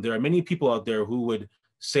 There are many people out there who would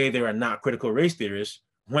say they are not critical race theorists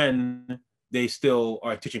when they still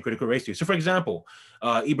are teaching critical race theory. So for example,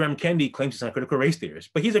 Ibram Kendi claims he's not a critical race theorist,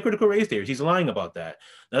 but he's a critical race theorist. He's lying about that.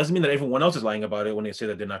 That doesn't mean that everyone else is lying about it when they say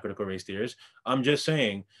that they're not critical race theorists. I'm just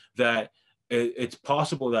saying that it's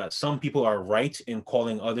possible that some people are right in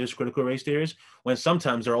calling others critical race theorists, when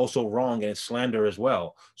sometimes they're also wrong and it's slander as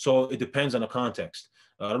well. So it depends on the context.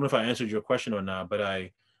 I don't know if I answered your question or not, but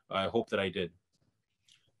I hope that I did.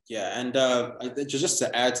 Yeah, and just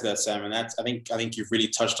to add to that, Sam, and I think you've really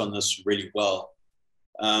touched on this really well.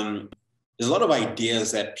 There's a lot of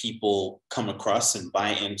ideas that people come across and buy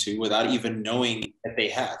into without even knowing that they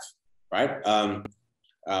have, right?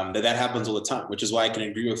 That happens all the time, which is why I can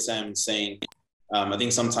agree with Sam in saying I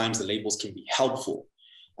think sometimes the labels can be helpful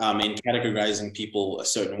in categorizing people a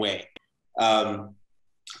certain way. The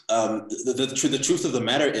truth of the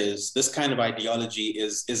matter is this kind of ideology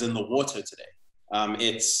is in the water today.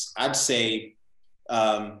 It's, I'd say,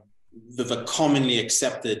 the commonly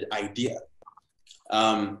accepted idea,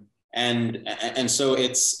 and so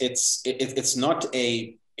it's not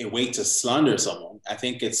a way to slander someone. I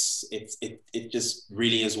think it just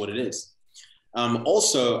really is what it is.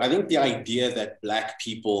 Also, I think the idea that Black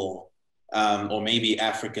people or maybe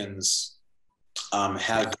Africans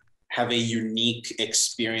have a unique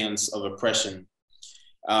experience of oppression.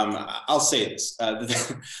 I'll say this,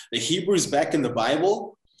 the Hebrews back in the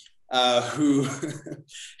Bible who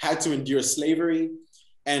had to endure slavery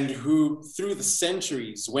and who through the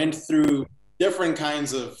centuries went through different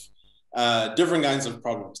kinds of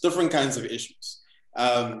problems, different kinds of issues.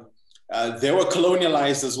 They were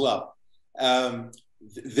colonialized as well.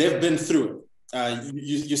 They've been through it.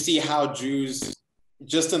 You see how Jews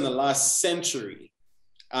just in the last century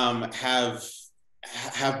have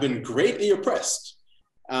been greatly oppressed.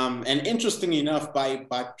 And interestingly enough, by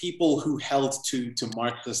people who held to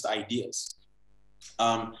Marxist ideas.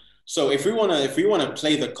 So if we want to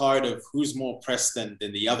play the card of who's more oppressed than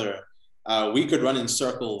the other, we could run in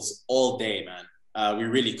circles all day, man. We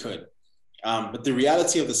really could. But the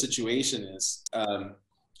reality of the situation is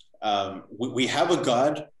we have a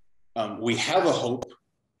God, we have a hope,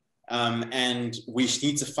 and we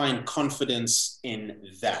need to find confidence in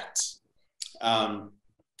that.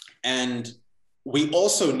 And we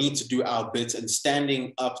also need to do our bit in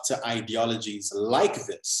standing up to ideologies like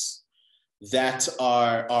this that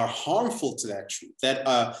are harmful to that truth,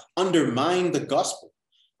 that undermine the gospel.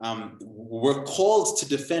 We're called to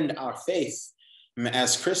defend our faith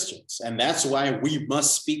as Christians, and that's why we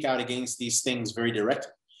must speak out against these things very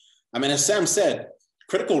directly. I mean, as Sam said,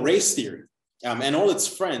 critical race theory and all its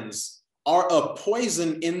friends are a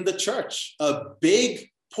poison in the church, a big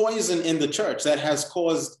poison in the church that has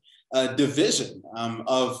caused division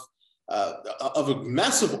of a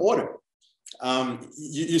massive order.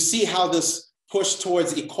 You see how this push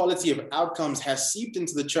towards equality of outcomes has seeped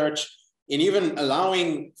into the church in even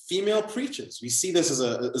allowing female preachers. We see this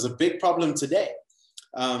as a big problem today.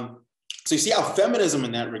 So you see how feminism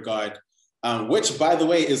in that regard, which by the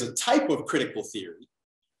way is a type of critical theory,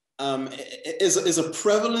 is a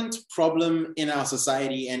prevalent problem in our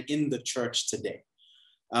society and in the church today.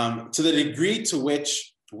 To the degree to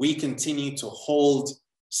which we continue to hold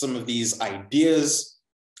some of these ideas,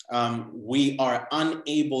 we are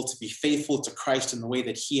unable to be faithful to Christ in the way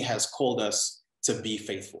that he has called us to be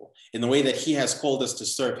faithful, in the way that he has called us to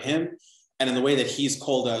serve him, and in the way that he's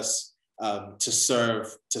called us to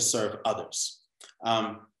serve others.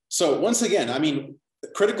 So once again, I mean,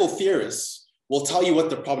 critical theorists will tell you what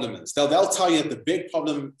the problem is. They'll tell you that the big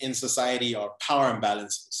problem in society are power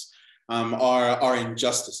imbalances, are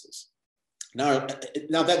injustices. Now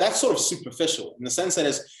that's sort of superficial in the sense that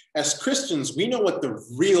as Christians, we know what the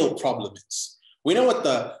real problem is. We know what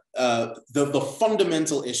the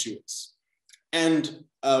fundamental issue is. And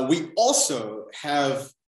we also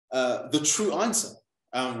have the true answer.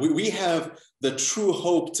 We have the true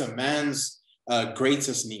hope to man's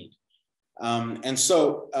greatest need. And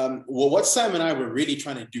so what Sam and I were really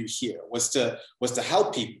trying to do here was to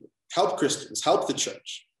help people, help Christians, help the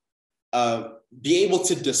church, be able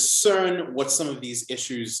to discern what some of these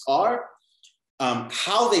issues are,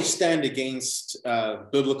 how they stand against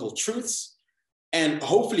biblical truths, and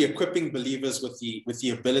hopefully equipping believers with the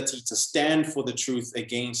ability to stand for the truth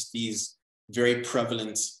against these very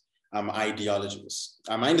prevalent ideologies.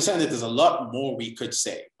 I understand that there's a lot more we could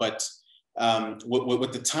say, but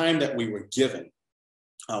with the time that we were given,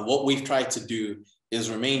 what we've tried to do is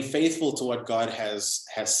remain faithful to what God has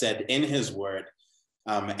said in his word,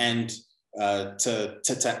 and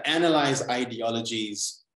to analyze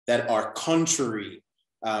ideologies that are contrary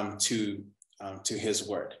to his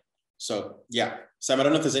word. So yeah, Sam, I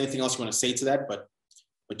don't know if there's anything else you want to say to that, but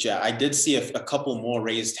yeah, I did see a couple more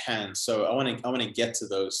raised hands, so I want to get to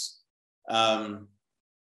those.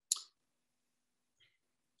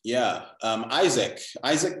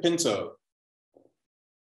 Isaac Pinto,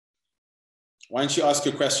 why don't you ask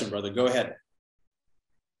your question, brother? Go ahead.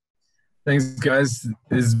 Thanks, guys.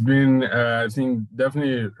 It's been, I think,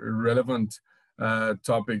 definitely a relevant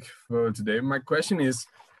topic for today. My question is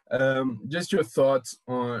just your thoughts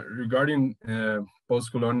on regarding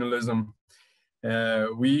post-colonialism.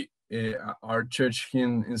 Our church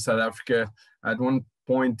in South Africa, at one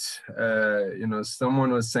point,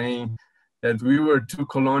 someone was saying that we were too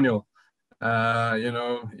colonial.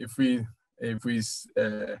 If we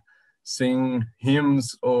sing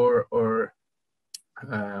hymns or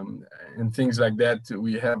and things like that,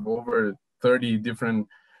 we have over 30 different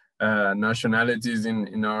nationalities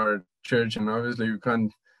in our church, and obviously you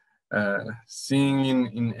can't sing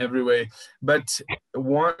in every way. But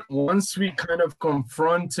once we kind of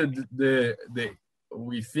confronted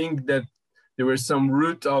we think that there was some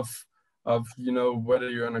root of whether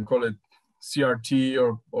you want to call it CRT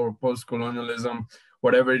or post-colonialism,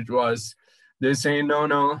 whatever it was, they're saying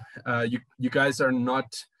no, you guys are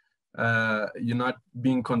not you're not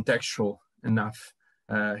being contextual enough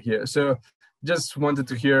here. So just wanted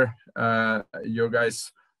to hear your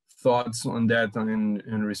guys' thoughts on that and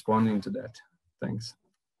in responding to that. Thanks.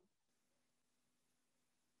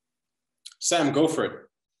 Sam, go for it.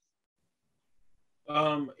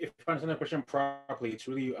 If I understand the question properly, it's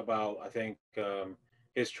really about, I think,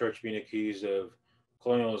 his church being accused of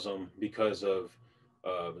colonialism because of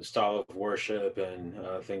the style of worship and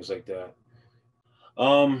things like that.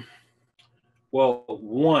 Well,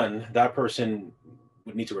 one, that person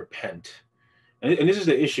would need to repent. And this is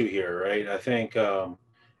the issue here, right? I think in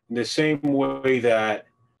the same way that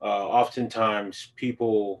oftentimes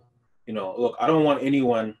people, look, I don't want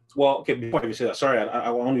anyone, well, okay, before I say that, sorry, I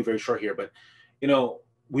will only be very short here, but,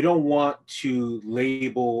 we don't want to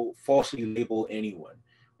falsely label anyone,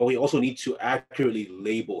 but we also need to accurately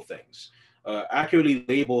label things. Accurately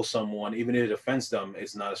label someone, even if it offends them,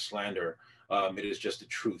 it's not a slander. It is just the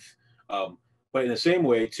truth. But in the same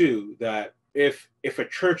way, too, that if a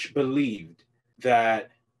church believed that,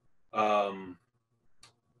 that I'm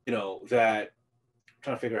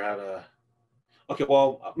trying to figure out how to, okay,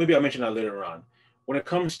 well, maybe I'll mention that later on. When it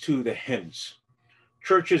comes to the hymns,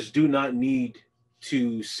 churches do not need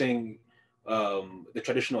to sing the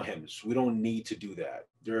traditional hymns. We don't need to do that.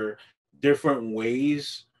 There are different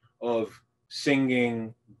ways of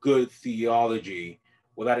singing good theology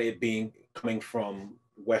without it coming from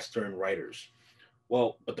Western writers.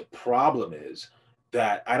 Well, but the problem is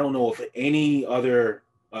that I don't know if any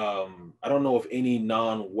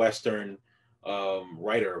non-Western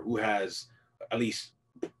writer who has at least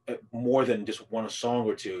more than just one song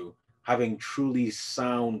or two having truly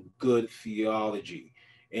sound good theology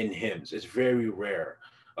in hymns. It's very rare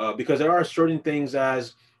because there are certain things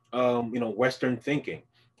as Western thinking,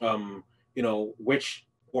 or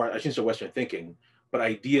I shouldn't say Western thinking, but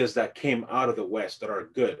ideas that came out of the West that are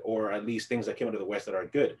good, or at least things that came out of the West that are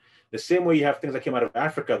good. The same way you have things that came out of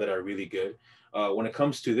Africa that are really good when it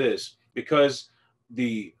comes to this, because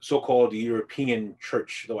the so-called European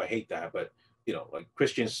church, though I hate that, but like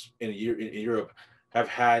Christians in Europe have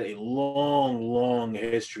had a long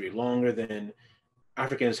history, longer than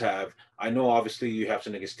Africans have. I know obviously you have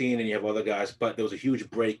St. Augustine and you have other guys, but there was a huge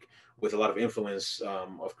break with a lot of influence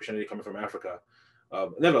of Christianity coming from Africa.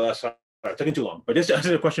 Nevertheless, sorry, taking too long, but just to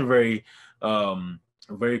answer the question very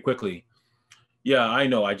quickly. Yeah, I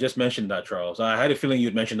know. I just mentioned that, Charles. I had a feeling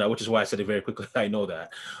you'd mention that, which is why I said it very quickly. I know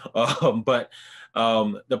that. But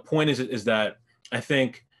the point is that I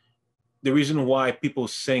think the reason why people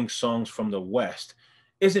sing songs from the West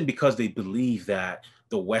isn't because they believe that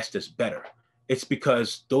the West is better. it's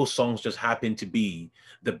because those songs just happen to be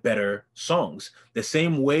the better songs. The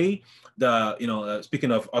same way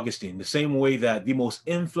speaking of Augustine, the same way that the most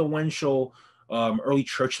influential early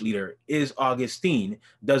church leader is Augustine,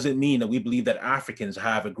 doesn't mean that we believe that Africans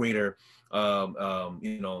have a greater, we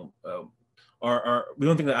don't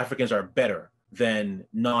think that Africans are better than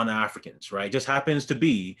non-Africans, right? It just happens to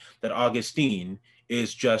be that Augustine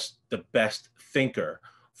is just the best thinker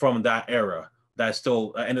from that era that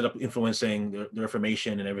still ended up influencing the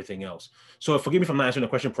Reformation and everything else. So forgive me if I'm not answering the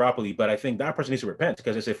question properly, but I think that person needs to repent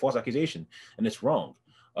because it's a false accusation and it's wrong.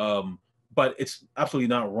 But it's absolutely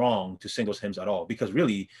not wrong to sing those hymns at all, because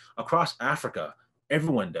really across Africa,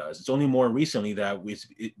 everyone does. It's only more recently that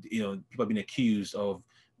people have been accused of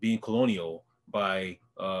being colonial by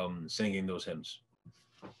singing those hymns.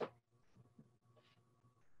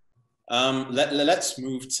 Let's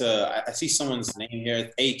move to, I see someone's name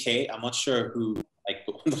here, AK. I'm not sure who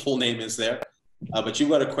the full name is there, but you've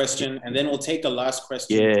got a question, and then we'll take the last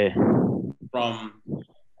question from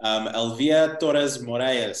Elvia Torres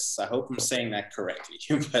Moraes. I hope I'm saying that correctly,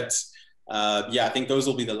 but I think those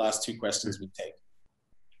will be the last two questions we take.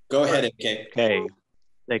 Go ahead, AK. Okay,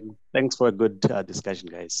 thanks for a good discussion,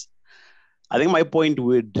 guys. I think my point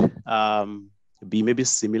would be maybe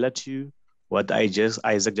similar to what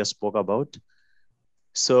Isaac just spoke about.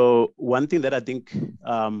 So one thing that I think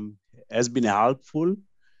has been helpful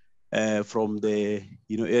from the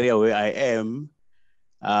area where I am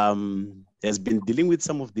has been dealing with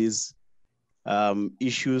some of these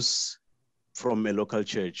issues from a local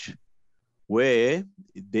church, where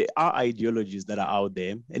there are ideologies that are out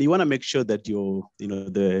there, and you want to make sure that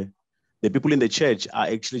the people in the church are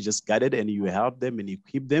actually just guided, and you help them and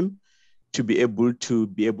equip them to be able to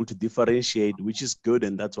differentiate, which is good,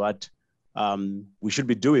 and that's what we should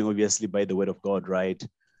be doing, obviously, by the word of God, right?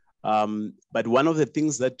 But one of the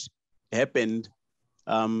things that happened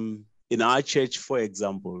in our church, for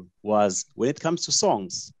example, was when it comes to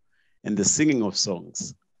songs and the singing of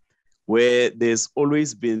songs, where there's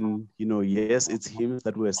always been, yes, it's hymns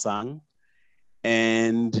that were sung,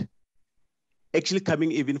 and actually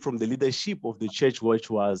coming even from the leadership of the church, which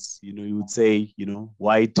was, you would say,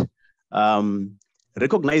 white,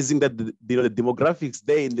 recognizing that the demographics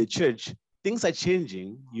there in the church, things are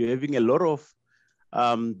changing. You're having a lot of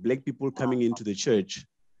Black people coming into the church,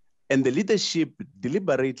 and the leadership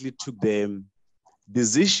deliberately took the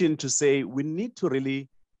decision to say, we need to really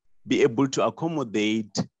be able to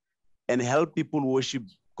accommodate and help people worship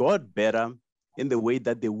God better in the way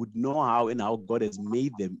that they would know how and how God has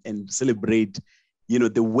made them, and celebrate,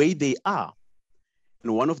 the way they are.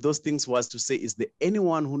 And one of those things was to say, is there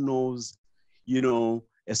anyone who knows,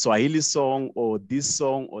 a Swahili song or this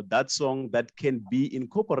song or that song that can be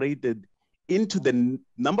incorporated into the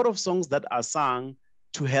number of songs that are sung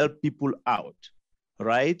to help people out,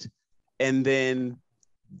 right? And then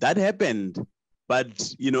that happened.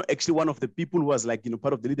 But, actually one of the people who was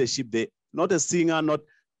part of the leadership, they not a singer,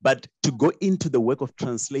 but to go into the work of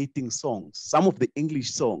translating songs, some of the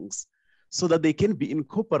English songs, so that they can be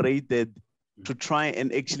incorporated to try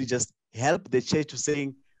and actually just help the church to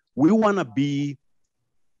saying, we want to be,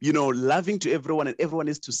 loving to everyone, and everyone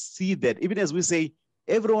is to see that. Even as we say,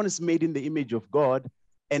 everyone is made in the image of God,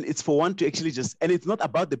 and it's for one to actually and it's not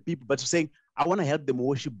about the people, but to saying, I want to help them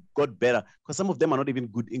worship God better, because some of them are not even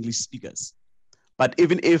good English speakers. But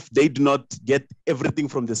even if they do not get everything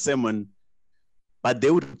from the sermon, but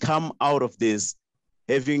they would come out of this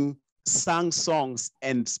having sung songs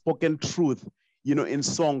and spoken truth, in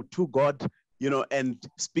song to God, and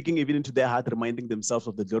speaking even into their heart, reminding themselves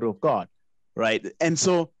of the glory of God, right? And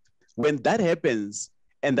so when that happens,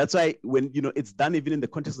 and that's why when, it's done even in the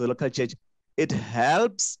context of the local church, it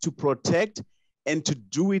helps to protect and to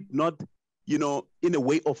do it not, in a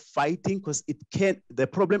way of fighting, because the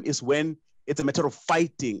problem is when it's a matter of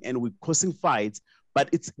fighting and we're causing fights, but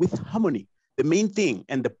it's with harmony. The main thing,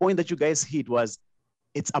 and the point that you guys hit was,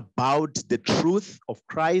 it's about the truth of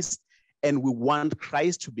Christ, and we want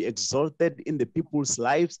Christ to be exalted in the people's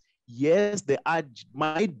lives. Yes, there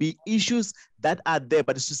might be issues that are there,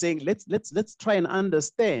 but it's just saying, let's try and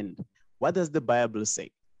understand, what does the Bible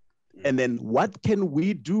say? And then what can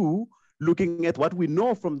we do looking at what we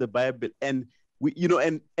know from the Bible? And we,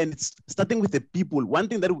 and it's starting with the people. One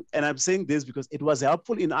thing that, and I'm saying this because it was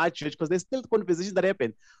helpful in our church, because there's still conversations that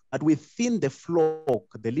happen, but within the flock,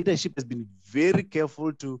 the leadership has been very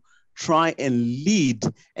careful to try and lead.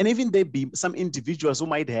 And even there be some individuals who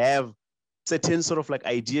might have certain sort of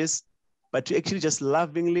ideas, but to actually just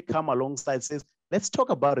lovingly come alongside, says, let's talk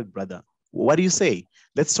about it, brother. What do you say?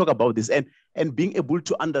 Let's talk about this. And being able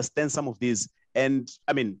to understand some of these. And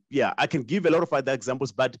I mean, I can give a lot of other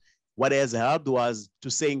examples, but what has helped was to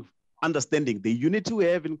saying, understanding the unity we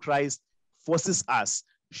have in Christ forces us,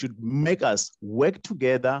 should make us work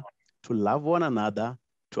together to love one another,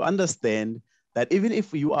 to understand that even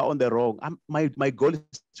if you are on the wrong, my goal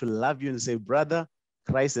is to love you and say, brother,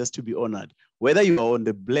 Christ has to be honored. Whether you are on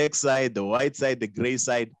the black side, the white side, the gray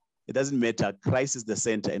side, it doesn't matter. Christ is the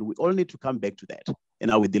center, and we all need to come back to that and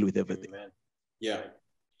how we deal with everything. Amen. Yeah,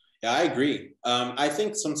 I agree. I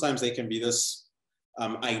think sometimes there can be this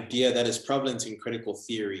idea that is prevalent in critical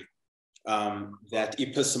theory, that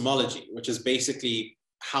epistemology, which is basically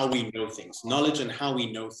how we know things, knowledge and how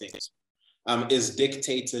we know things, is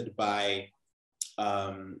dictated by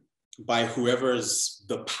whoever's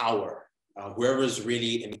the power, whoever's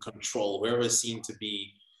really in control, whoever is seen to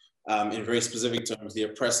be, in very specific terms, the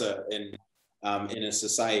oppressor in a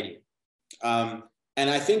society. And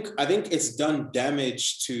I think it's done damage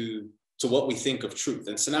to what we think of truth.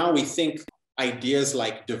 And so now we think ideas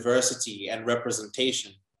like diversity and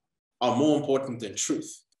representation are more important than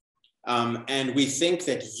truth. And we think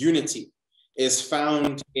that unity is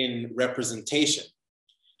found in representation,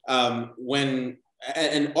 and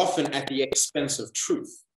often at the expense of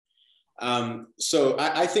truth. So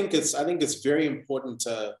I think it's very important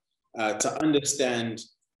to understand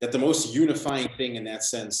that the most unifying thing in that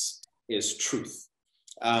sense is truth.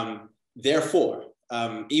 Therefore,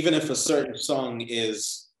 even if a certain song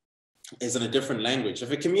is in a different language,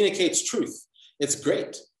 if it communicates truth, it's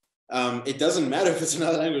great. It doesn't matter if it's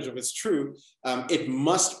another language, if it's true, it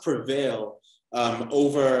must prevail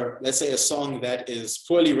over, let's say, a song that is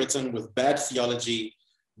poorly written with bad theology,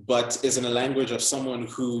 but is in a language of someone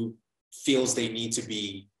who feels they need to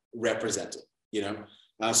be represented, you know?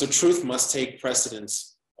 So truth must take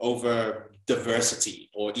precedence over diversity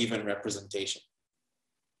or even representation.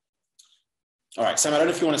 All right, Sam, I don't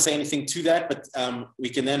know if you want to say anything to that, but we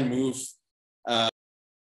can then move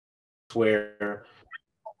where,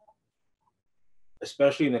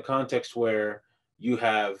 especially in the context where you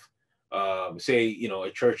have, say, you know,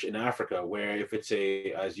 a church in Africa, where if it's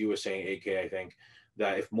as you were saying, AK, I think,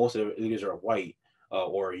 that if most of the leaders are white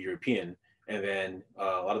or European, and then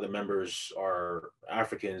a lot of the members are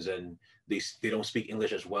Africans and they don't speak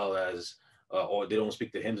English as well as, or they don't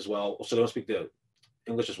speak the hymns as well, so they don't speak the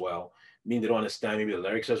English as well, meaning they don't understand maybe the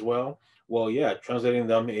lyrics as well. Well, yeah, translating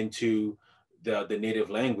them into the native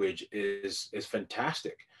language is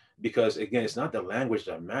fantastic, because again, it's not the language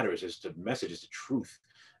that matters, it's the message, it's the truth,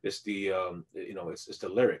 it's the you know, it's the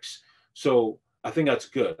lyrics. So I think that's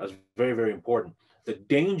good. That's very, very important. The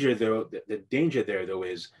danger there though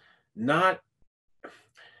is not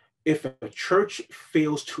if a church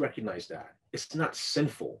fails to recognize that. It's not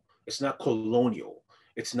sinful, it's not colonial,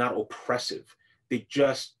 it's not oppressive. They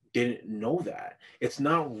just didn't know that. It's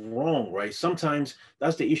not wrong, right? Sometimes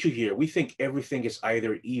that's the issue here. We think everything is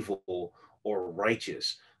either evil or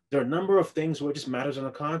righteous. There are a number of things where it just matters in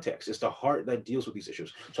the context. It's the heart that deals with these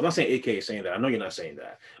issues. So I'm not saying AK is saying that. I know you're not saying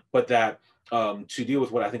that. But that to deal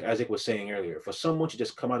with what I think Isaac was saying earlier, for someone to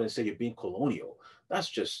just come out and say you're being colonial,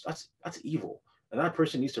 that's evil. And that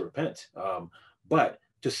person needs to repent. But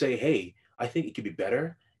to say, hey, I think it could be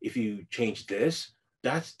better if you change this,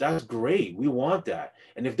 that's great. We want that.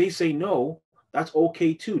 And if they say no, that's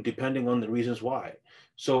okay too, depending on the reasons why.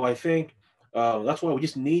 So I think that's why we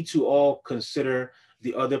just need to all consider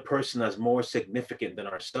the other person as more significant than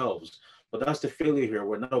ourselves. But that's the failure here.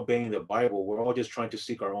 We're not obeying the Bible. We're all just trying to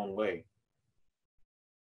seek our own way.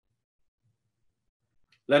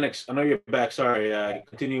 Lennox, I know you're back. Sorry,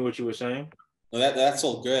 continue what you were saying. No, that's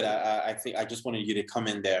all good. I think I just wanted you to come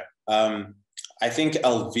in there. I think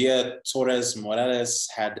Elvia Torres Morales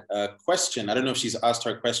had a question. I don't know if she's asked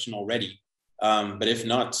her question already, but if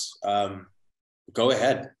not, go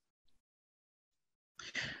ahead.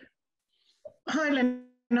 Hi,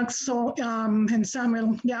 Lennox. So, and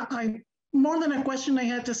Samuel, yeah, more than a question, I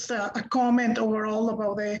had just a comment overall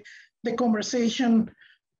about the conversation.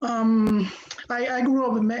 I grew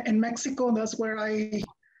up in Mexico. That's where I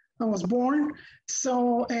was born.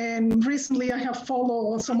 So, and recently I have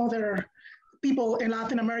followed some other people in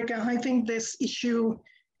Latin America. I think this issue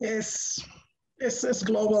is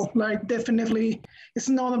global. Like, definitely, it's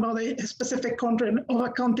not about a specific country or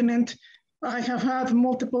a continent. I have had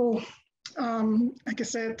multiple, like I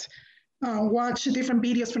said, watch different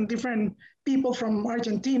videos from different people from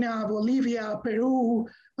Argentina, Bolivia, Peru,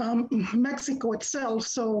 Mexico itself.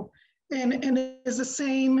 So, and it's the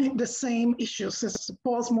same issues. It's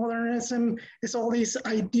postmodernism. It's all these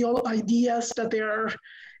ideas that they are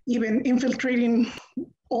even infiltrating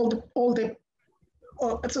all the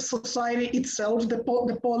society itself, the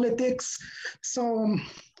politics. So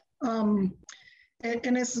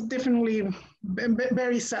and it's definitely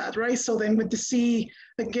very sad, right? So then with to see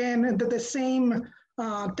again the same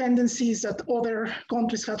tendencies that other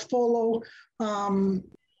countries had followed,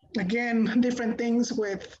 again, different things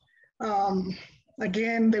with,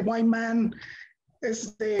 again, the white man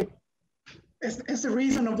is the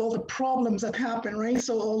reason of all the problems that happen, right?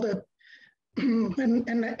 So all the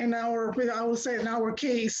in our, I will say in our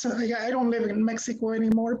case, I don't live in Mexico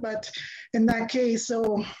anymore, but in that case,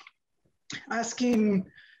 so asking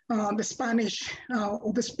the Spanish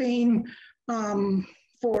or the Spain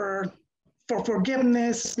for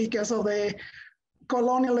forgiveness because of the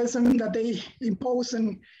colonialism that they impose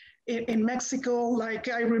in Mexico. Like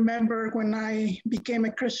I remember when I became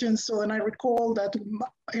a Christian, so then I recall that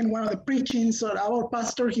in one of the preachings, our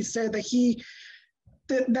pastor, he said that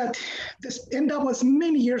that this, and that was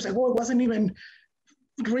many years ago, it wasn't even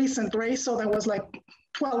recent, right? So that was like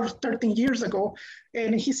 12, 13 years ago.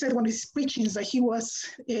 And he said when he's preaching that he was,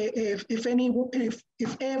 if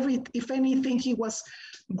anything, he was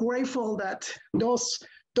grateful that those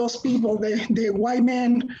people, the white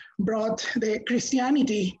men brought the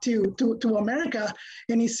Christianity to America.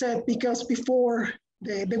 And he said, because before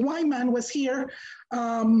the white man was here,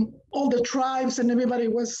 all the tribes and everybody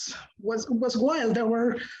was wild. They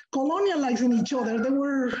were colonializing each other. They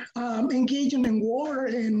were engaging in war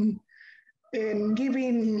and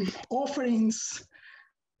giving offerings,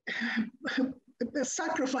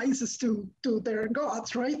 sacrifices to their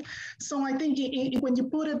gods, right? So I think when you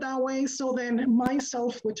put it that way, so then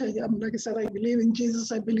myself, which I am, like I said, I believe in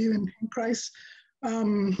Jesus, I believe in Christ.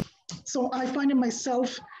 So I find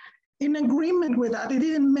myself in agreement with that. It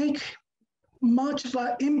didn't make much of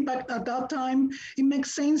an impact at that time. It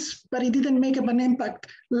makes sense, but it didn't make an impact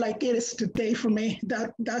like it is today for me,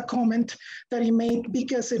 that comment that he made,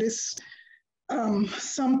 because it is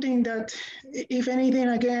something that, if anything,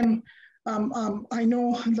 again, I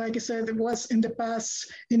know, like I said, it was in the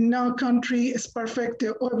past. In no country is perfect.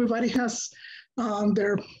 Everybody has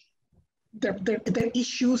their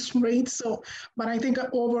issues, right? So, but I think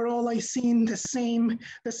overall, I've seen the same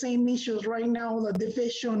issues right now. The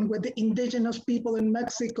division with the indigenous people in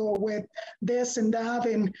Mexico, with this and that,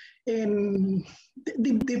 and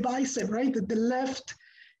divisive, right? The left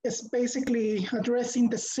is basically addressing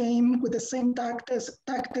the same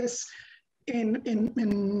tactics in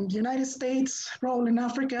the United States, probably in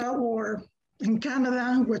Africa or in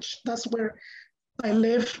Canada, which that's where I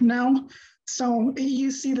live now. So you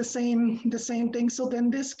see the same thing. So then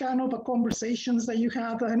this kind of conversations that you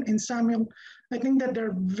have in Samuel, I think that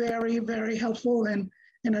they're very, very helpful, and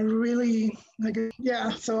I really like it. Yeah.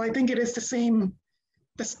 So I think it is the same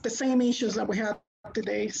issues that we have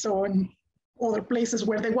today. So in other places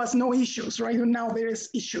where there was no issues, right? And now there is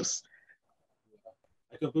issues.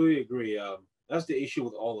 I completely agree. That's the issue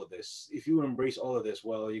with all of this. If you embrace all of this,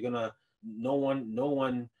 well, you're gonna, no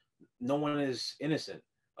one is innocent.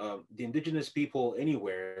 The indigenous people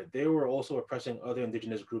anywhere, they were also oppressing other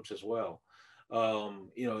indigenous groups as well.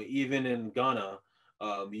 Even in Ghana,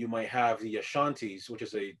 you might have the Ashantis, which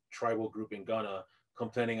is a tribal group in Ghana,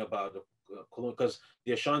 complaining about because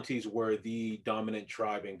the Ashantis were the dominant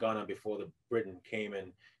tribe in Ghana before the Britain came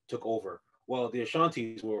and took over. Well, the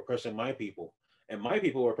Ashantis were oppressing my people, and my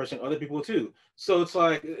people were oppressing other people too. So it's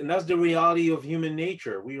like, and that's the reality of human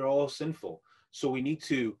nature. We are all sinful. So we need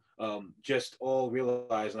to just all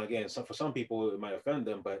realize, and again, for some people it might offend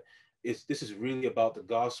them, but this is really about the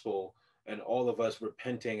gospel and all of us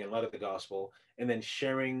repenting in light of the gospel, and then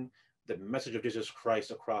sharing the message of Jesus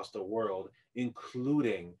Christ across the world,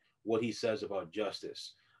 including what he says about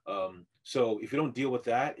justice. So if you don't deal with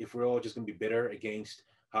that, if we're all just going to be bitter against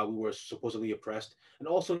how we were supposedly oppressed, and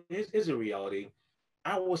also here's a reality: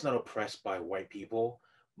 I was not oppressed by white people.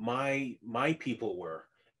 My people were,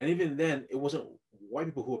 and even then, it wasn't white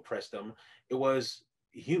people who oppressed them. It was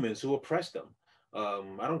humans who oppressed them.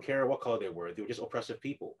 I don't care what color they were just oppressive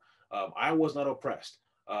people. I was not oppressed.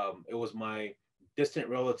 It was my distant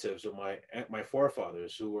relatives or my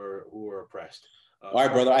forefathers who were oppressed. All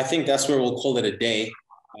right, brother. I think that's where we'll call it a day.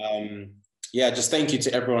 Yeah, just thank you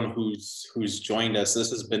to everyone who's joined us.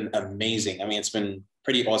 This has been amazing. I mean, it's been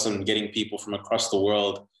pretty awesome getting people from across the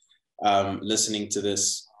world listening to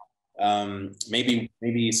this.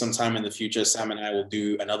 Maybe sometime in the future, Sam and I will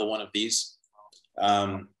do another one of these.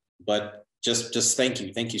 But just thank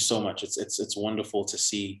you so much. It's wonderful to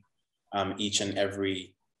see each and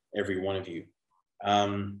every one of you.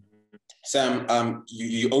 Sam,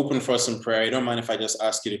 you open for us in prayer. You don't mind if I just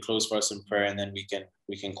ask you to close for us in prayer, and then we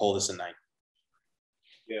can call this a night.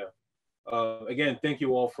 Yeah. Again, thank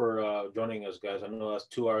you all for joining us, guys. I know that's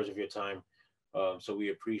 2 hours of your time, so we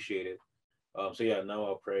appreciate it. So yeah, now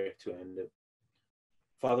I'll pray to end it.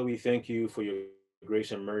 Father, we thank you for your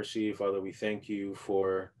grace and mercy. Father, we thank you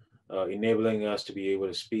for enabling us to be able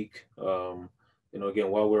to speak.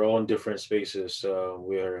 Again, while we're all in different spaces,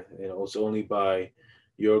 we're, it's only by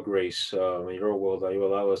your grace and your will that you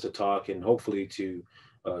allow us to talk and hopefully to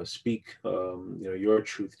speak, your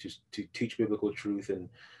truth, to teach biblical truth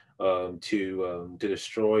and to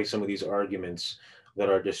destroy some of these arguments that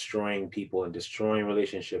are destroying people and destroying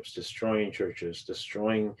relationships, destroying churches,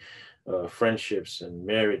 destroying friendships and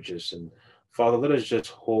marriages. And Father, let us just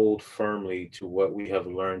hold firmly to what we have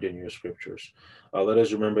learned in your scriptures. Let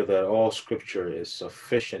us remember that all scripture is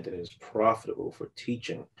sufficient and is profitable for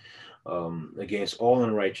teaching against all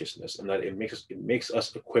unrighteousness, and that it makes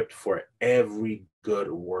us equipped for every good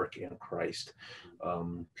work in Christ.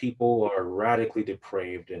 People are radically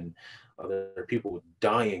depraved, and there are people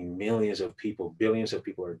dying. Millions of people, billions of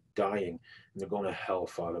people are dying, and they're going to hell.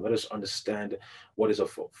 Father, let us understand what is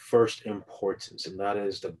of first importance, and that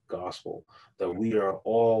is the gospel. That we are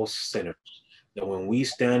all sinners. That when we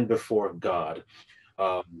stand before God,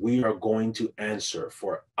 we are going to answer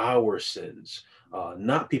for our sins,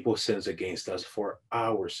 not people's sins against us, for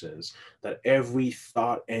our sins, that every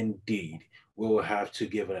thought and deed we will have to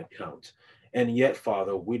give an account. And yet,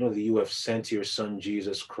 Father, we know that you have sent your Son,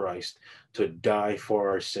 Jesus Christ, to die for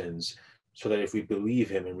our sins, so that if we believe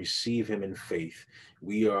him and receive him in faith,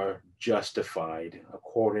 we are justified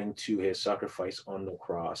according to his sacrifice on the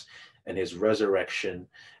cross and his resurrection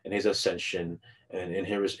and his ascension and in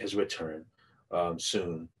his return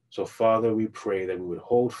soon. So, Father, we pray that we would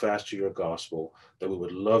hold fast to your gospel, that we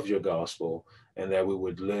would love your gospel, and that we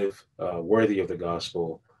would live worthy of the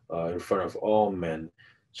gospel in front of all men,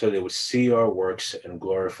 so they would see our works and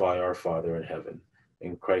glorify our Father in heaven.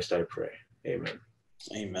 In Christ I pray. Amen.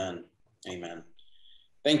 Amen. Amen.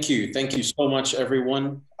 Thank you. Thank you so much,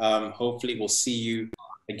 everyone. Hopefully we'll see you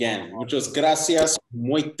again. Muchas gracias.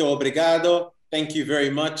 Muito obrigado. Thank you very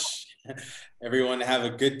much. Everyone have a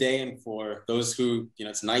good day. And for those who,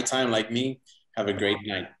 it's nighttime like me, have a great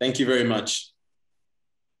night. Thank you very much.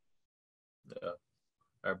 All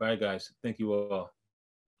right, bye, guys. Thank you all.